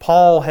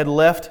Paul had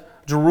left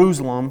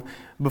Jerusalem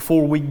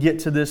before we get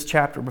to this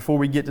chapter, before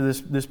we get to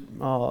this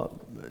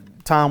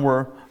time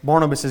where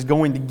Barnabas is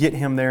going to get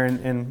him there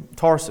in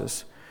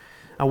Tarsus.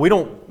 Now, we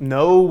don't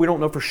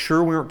know for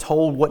sure, we aren't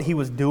told what he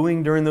was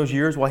doing during those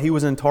years while he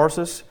was in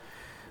Tarsus.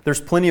 There's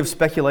plenty of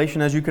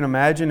speculation, as you can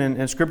imagine,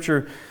 and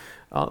Scripture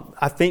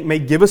I think may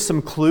give us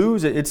some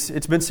clues.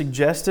 It's been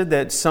suggested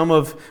that some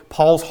of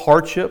Paul's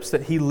hardships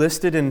that he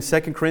listed in 2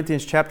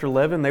 Corinthians chapter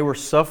 11, they were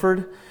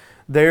suffered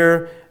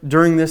there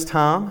during this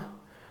time.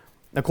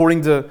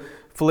 According to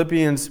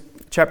Philippians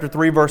chapter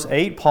 3, verse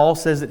 8, Paul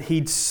says that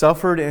he'd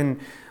suffered in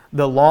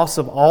the loss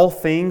of all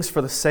things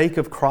for the sake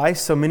of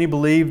Christ. So many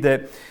believe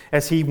that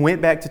as he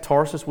went back to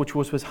Tarsus, which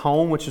was his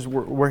home, which is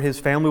where his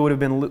family would have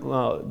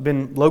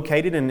been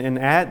located and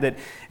at, that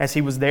as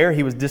he was there,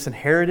 he was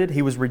disinherited,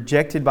 he was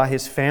rejected by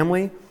his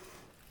family.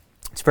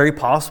 It's very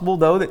possible,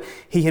 though, that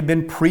he had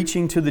been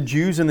preaching to the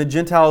Jews and the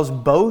Gentiles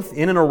both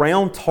in and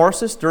around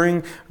Tarsus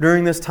during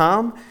this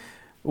time.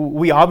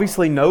 We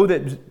obviously know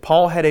that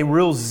Paul had a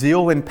real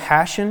zeal and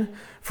passion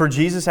for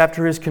Jesus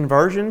after his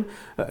conversion.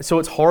 So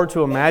it's hard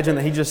to imagine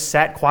that he just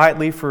sat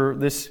quietly for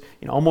this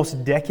almost a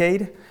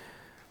decade.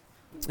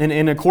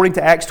 And according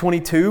to Acts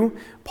 22,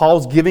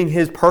 Paul's giving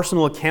his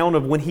personal account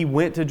of when he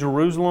went to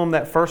Jerusalem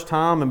that first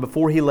time and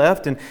before he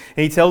left. And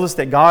he tells us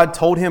that God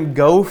told him,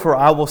 "Go, for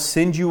I will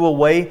send you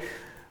away,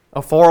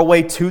 far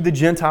away to the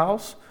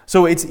Gentiles."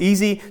 So it's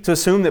easy to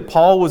assume that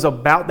Paul was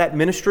about that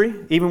ministry,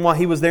 even while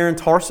he was there in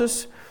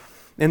Tarsus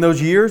in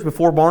those years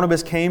before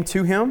Barnabas came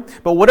to him.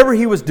 But whatever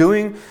he was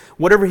doing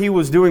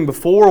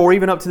before or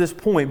even up to this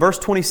point, verse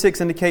 26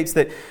 indicates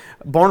that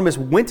Barnabas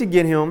went to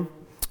get him.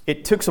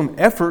 It took some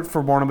effort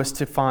for Barnabas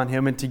to find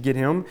him and to get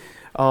him.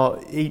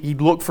 He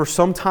looked for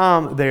some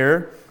time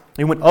there.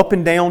 He went up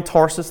and down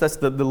Tarsus. That's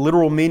the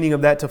literal meaning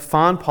of that, to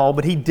find Paul.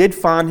 But he did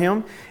find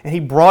him, and he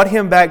brought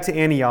him back to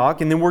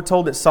Antioch. And then we're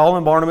told that Saul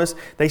and Barnabas,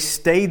 they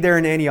stayed there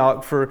in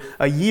Antioch for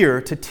a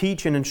year to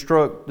teach and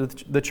instruct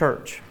the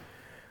church.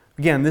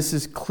 Again, this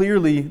is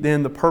clearly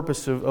then the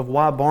purpose of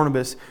why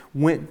Barnabas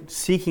went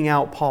seeking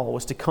out Paul,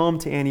 was to come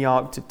to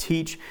Antioch to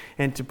teach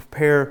and to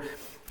prepare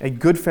a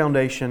good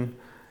foundation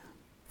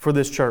for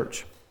this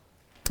church.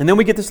 And then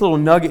we get this little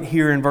nugget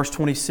here in verse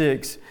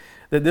 26,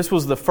 that this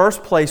was the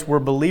first place where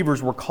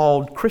believers were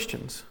called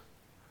Christians.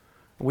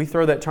 We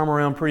throw that term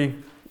around pretty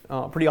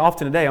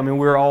often today. I mean,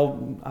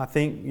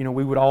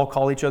 we would all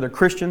call each other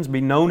Christians,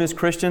 be known as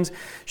Christians.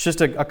 It's just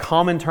a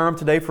common term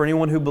today for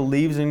anyone who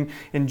believes in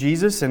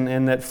Jesus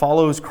and that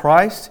follows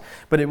Christ.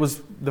 But it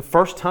was the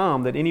first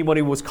time that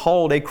anybody was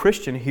called a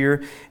Christian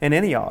here in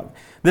Antioch.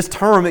 This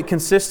term, it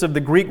consists of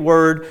the Greek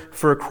word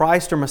for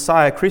Christ or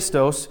Messiah,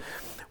 Christos,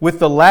 with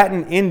the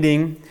Latin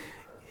ending,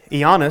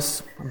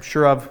 Ioannis. I'm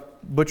sure I've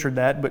butchered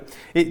that, but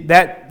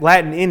that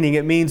Latin ending,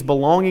 it means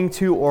belonging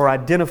to or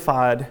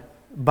identified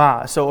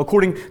by. So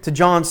according to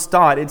John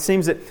Stott, it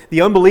seems that the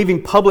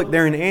unbelieving public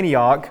there in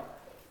Antioch,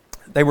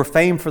 they were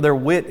famed for their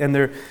wit and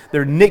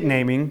their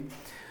nicknaming.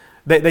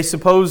 They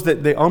supposed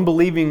that the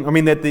unbelieving,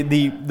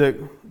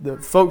 the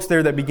folks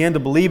there that began to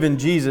believe in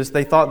Jesus,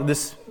 they thought that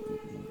this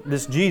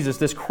Jesus,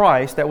 this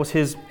Christ, that was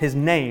his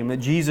name, that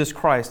Jesus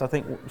Christ. I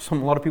think a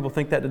lot of people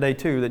think that today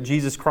too, that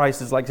Jesus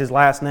Christ is like his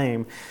last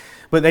name.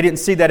 But they didn't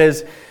see that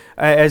as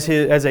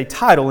a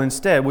title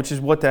instead, which is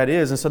what that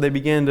is. And so they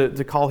began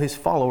to call his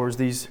followers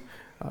these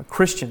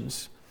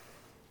Christians.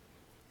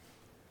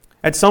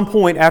 At some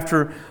point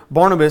after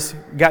Barnabas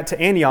got to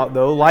Antioch,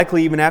 though,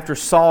 likely even after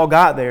Saul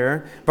got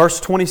there,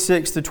 verse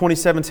 26 to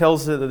 27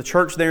 tells us that the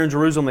church there in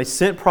Jerusalem, they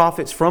sent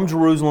prophets from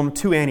Jerusalem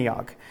to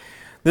Antioch.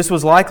 This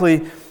was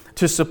likely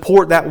to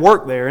support that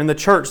work there in the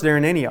church there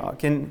in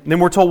Antioch. And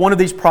then we're told one of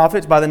these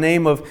prophets by the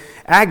name of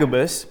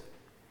Agabus,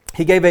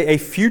 he gave a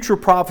future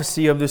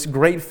prophecy of this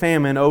great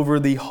famine over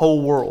the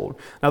whole world.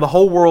 Now, the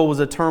whole world was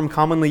a term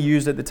commonly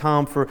used at the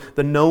time for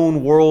the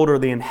known world or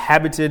the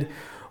inhabited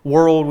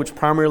world, which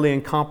primarily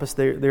encompassed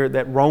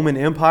that Roman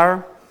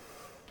Empire.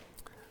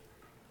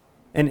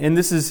 And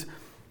this is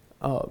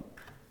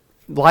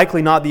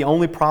likely not the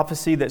only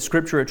prophecy that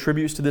Scripture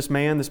attributes to this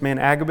man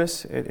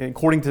Agabus.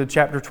 According to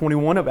chapter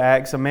 21 of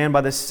Acts, a man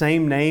by the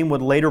same name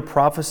would later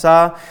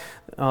prophesy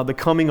the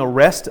coming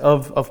arrest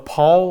of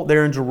Paul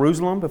there in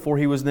Jerusalem before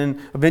he was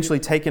then eventually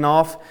taken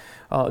off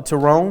to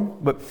Rome.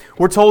 But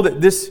we're told that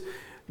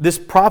this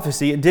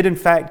prophecy, it did in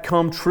fact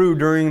come true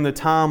during the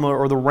time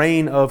or the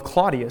reign of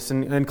Claudius.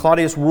 And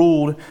Claudius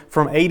ruled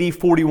from AD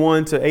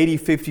 41 to AD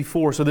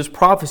 54. So this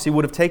prophecy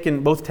would have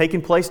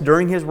taken place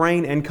during his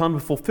reign and come to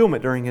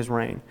fulfillment during his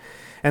reign.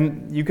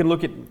 And you can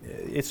look at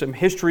some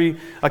history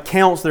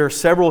accounts. There are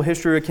several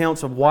history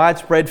accounts of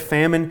widespread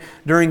famine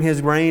during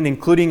his reign,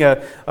 including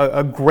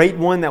a great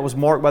one that was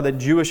marked by the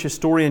Jewish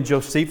historian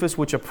Josephus,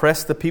 which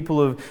oppressed the people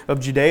of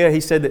Judea. He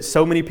said that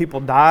so many people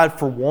died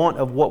for want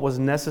of what was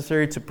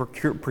necessary to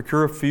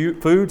procure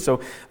food. So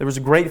there was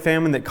a great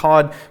famine that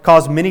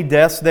caused many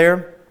deaths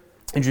there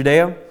in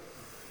Judea.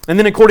 And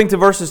then according to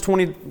verses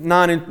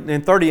 29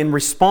 and 30, in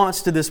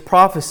response to this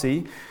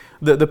prophecy,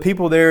 the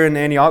people there in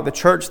Antioch, the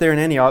church there in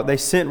Antioch, they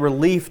sent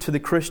relief to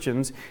the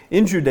Christians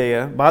in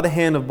Judea by the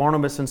hand of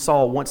Barnabas and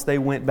Saul once they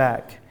went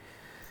back.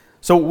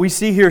 So we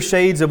see here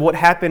shades of what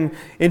happened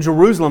in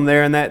Jerusalem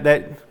there in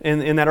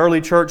that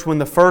early church when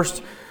the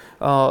first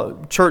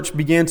church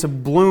began to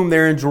bloom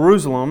there in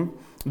Jerusalem.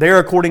 There,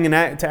 according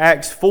to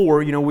Acts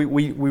 4,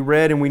 we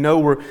read and we know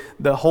where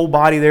the whole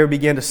body there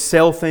began to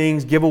sell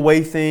things, give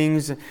away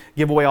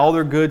all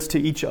their goods to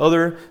each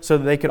other so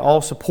that they could all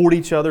support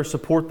each other,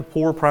 support the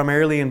poor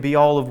primarily, and be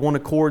all of one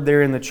accord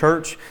there in the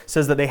church. It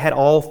says that they had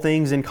all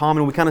things in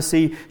common. We kind of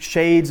see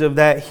shades of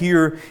that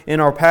here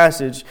in our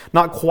passage.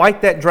 Not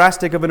quite that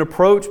drastic of an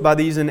approach by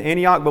these in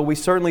Antioch, but we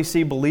certainly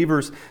see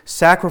believers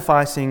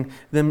sacrificing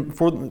them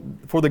for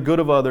the good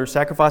of others,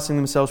 sacrificing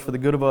themselves for the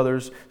good of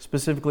others,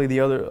 specifically the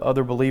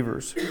other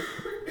believers.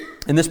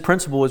 And this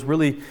principle is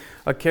really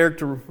a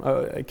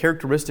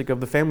characteristic of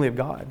the family of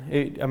God.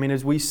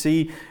 As we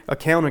see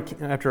account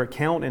after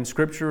account in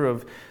Scripture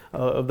of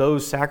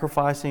those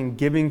sacrificing,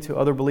 giving to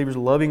other believers,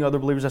 loving other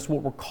believers, that's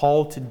what we're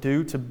called to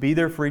do, to be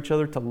there for each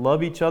other, to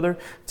love each other,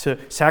 to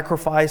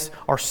sacrifice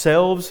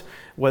ourselves,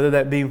 whether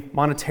that be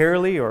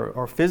monetarily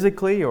or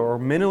physically or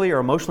mentally or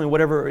emotionally,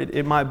 whatever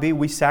it might be.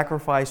 We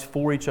sacrifice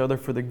for each other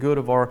for the good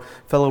of our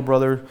fellow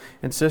brother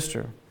and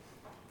sister.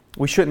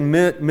 We shouldn't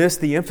miss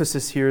the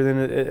emphasis here then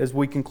as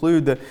we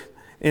conclude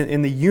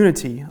in the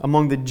unity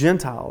among the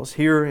Gentiles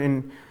here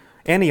in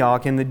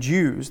Antioch and the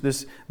Jews,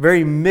 this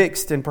very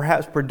mixed and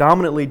perhaps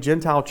predominantly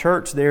Gentile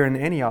church there in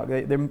Antioch.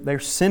 They're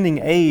sending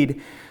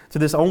aid to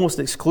this almost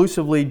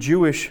exclusively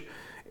Jewish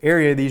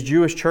area. These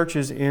Jewish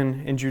churches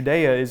in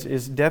Judea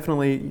is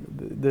definitely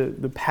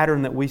the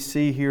pattern that we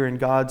see here in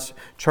God's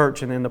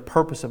church and in the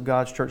purpose of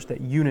God's church,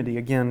 that unity,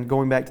 again,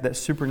 going back to that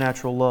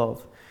supernatural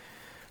love.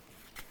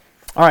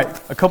 All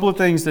right, a couple of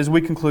things as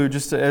we conclude,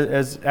 just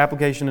as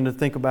application and to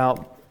think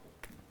about.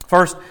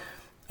 First,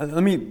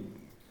 let me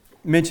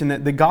mention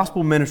that the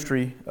gospel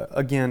ministry,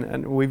 again,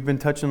 and we've been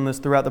touching on this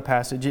throughout the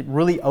passage, it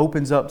really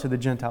opens up to the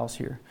Gentiles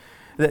here.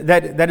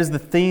 That is the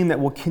theme that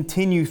will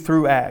continue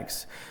through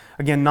Acts.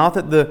 Again, not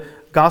that the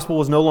gospel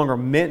was no longer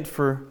meant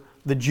for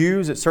the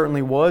Jews, it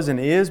certainly was and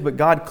is, but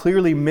God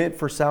clearly meant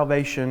for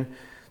salvation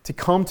to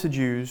come to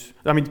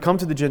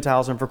the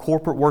Gentiles, and for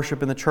corporate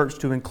worship in the church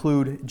to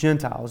include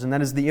Gentiles. And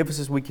that is the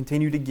emphasis we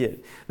continue to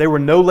get. They were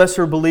no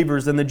lesser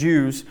believers than the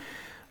Jews,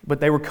 but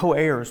they were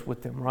co-heirs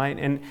with them, right?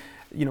 And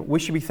we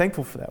should be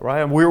thankful for that,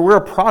 right? We're a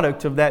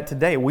product of that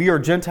today. We are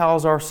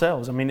Gentiles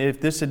ourselves.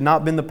 If this had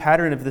not been the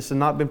pattern, if this had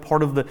not been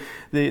part of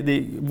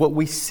the what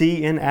we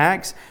see in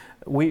Acts,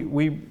 we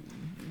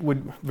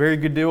would very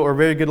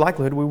good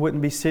likelihood we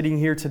wouldn't be sitting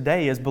here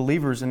today as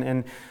believers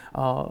and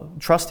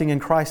trusting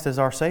in Christ as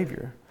our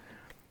Savior.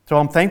 So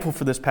I'm thankful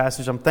for this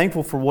passage. I'm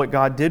thankful for what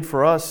God did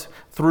for us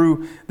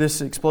through this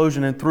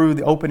explosion and through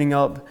the opening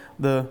up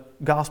the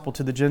gospel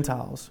to the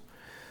Gentiles.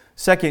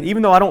 Second,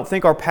 even though I don't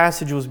think our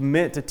passage was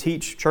meant to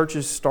teach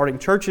churches, starting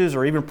churches,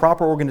 or even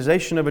proper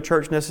organization of a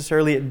church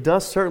necessarily, it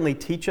does certainly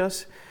teach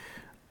us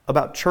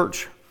about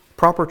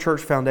proper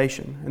church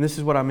foundation. And this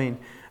is what I mean.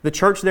 The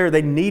church there,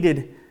 they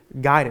needed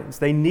guidance.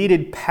 They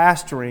needed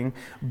pastoring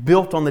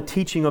built on the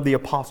teaching of the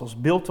apostles,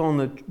 built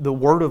on the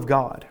Word of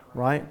God,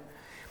 right?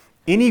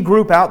 Any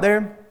group out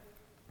there,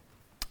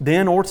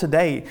 then or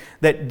today,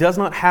 that does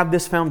not have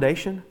this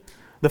foundation,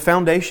 the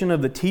foundation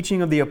of the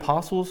teaching of the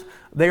apostles,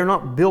 they are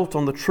not built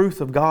on the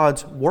truth of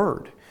God's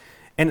Word.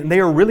 And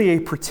they are really a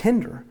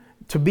pretender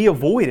to be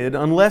avoided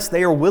unless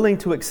they are willing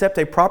to accept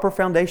a proper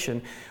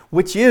foundation,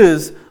 which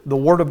is the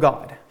Word of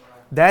God.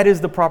 That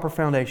is the proper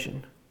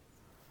foundation.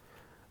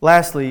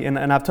 Lastly, and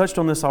I've touched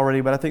on this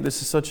already, but I think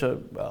this is such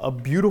a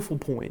beautiful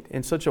point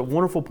and such a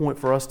wonderful point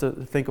for us to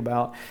think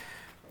about.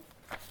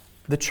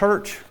 The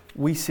church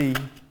we see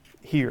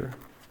here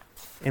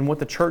and what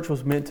the church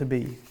was meant to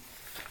be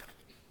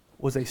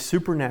was a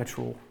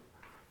supernatural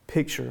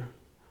picture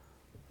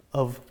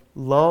of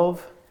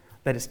love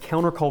that is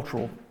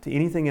countercultural to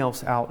anything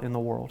else out in the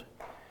world.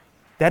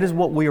 That is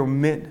what we are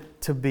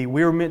meant to be.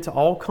 We are meant to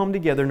all come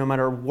together no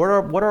matter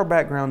what our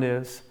background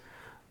is,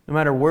 no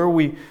matter where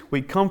we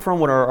come from,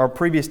 what our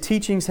previous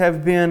teachings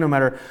have been, no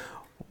matter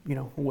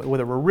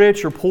whether we're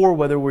rich or poor,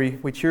 whether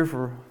we cheer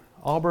for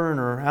Auburn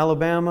or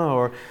Alabama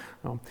or...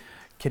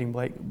 kidding,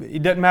 Blake.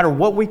 It doesn't matter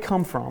what we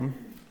come from,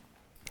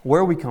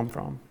 where we come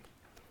from.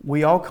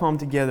 We all come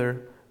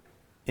together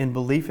in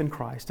belief in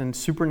Christ and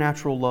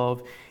supernatural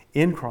love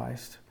in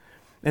Christ.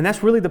 And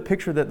that's really the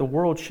picture that the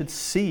world should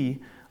see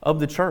of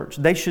the church.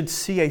 They should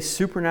see a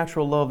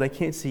supernatural love they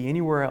can't see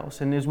anywhere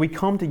else. And as we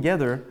come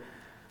together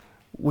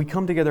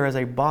as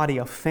a body,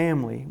 a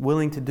family,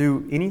 willing to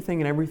do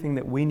anything and everything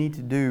that we need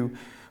to do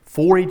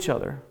for each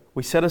other.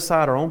 We set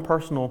aside our own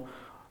personal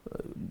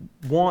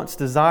wants,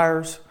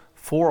 desires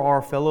for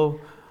our fellow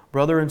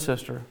brother and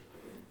sister.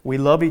 We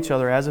love each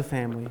other as a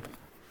family.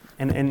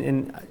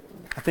 And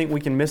I think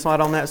we can miss out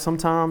on that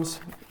sometimes.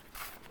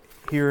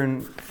 Here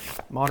in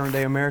modern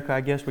day America,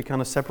 I guess, we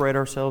kind of separate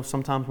ourselves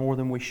sometimes more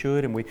than we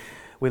should, and we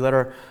let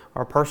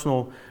our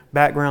personal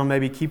background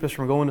maybe keep us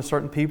from going to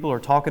certain people or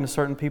talking to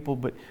certain people,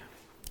 but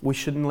we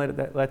shouldn't let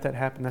that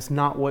happen. That's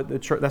not what the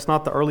church. That's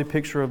not the early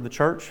picture of the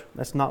church.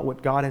 That's not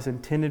what God has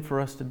intended for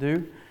us to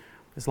do.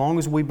 As long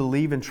as we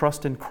believe and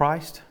trust in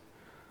Christ,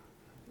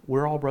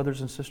 we're all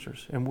brothers and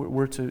sisters, and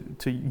we're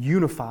to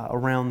unify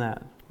around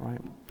that. Right?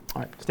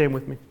 All right, stand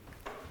with me.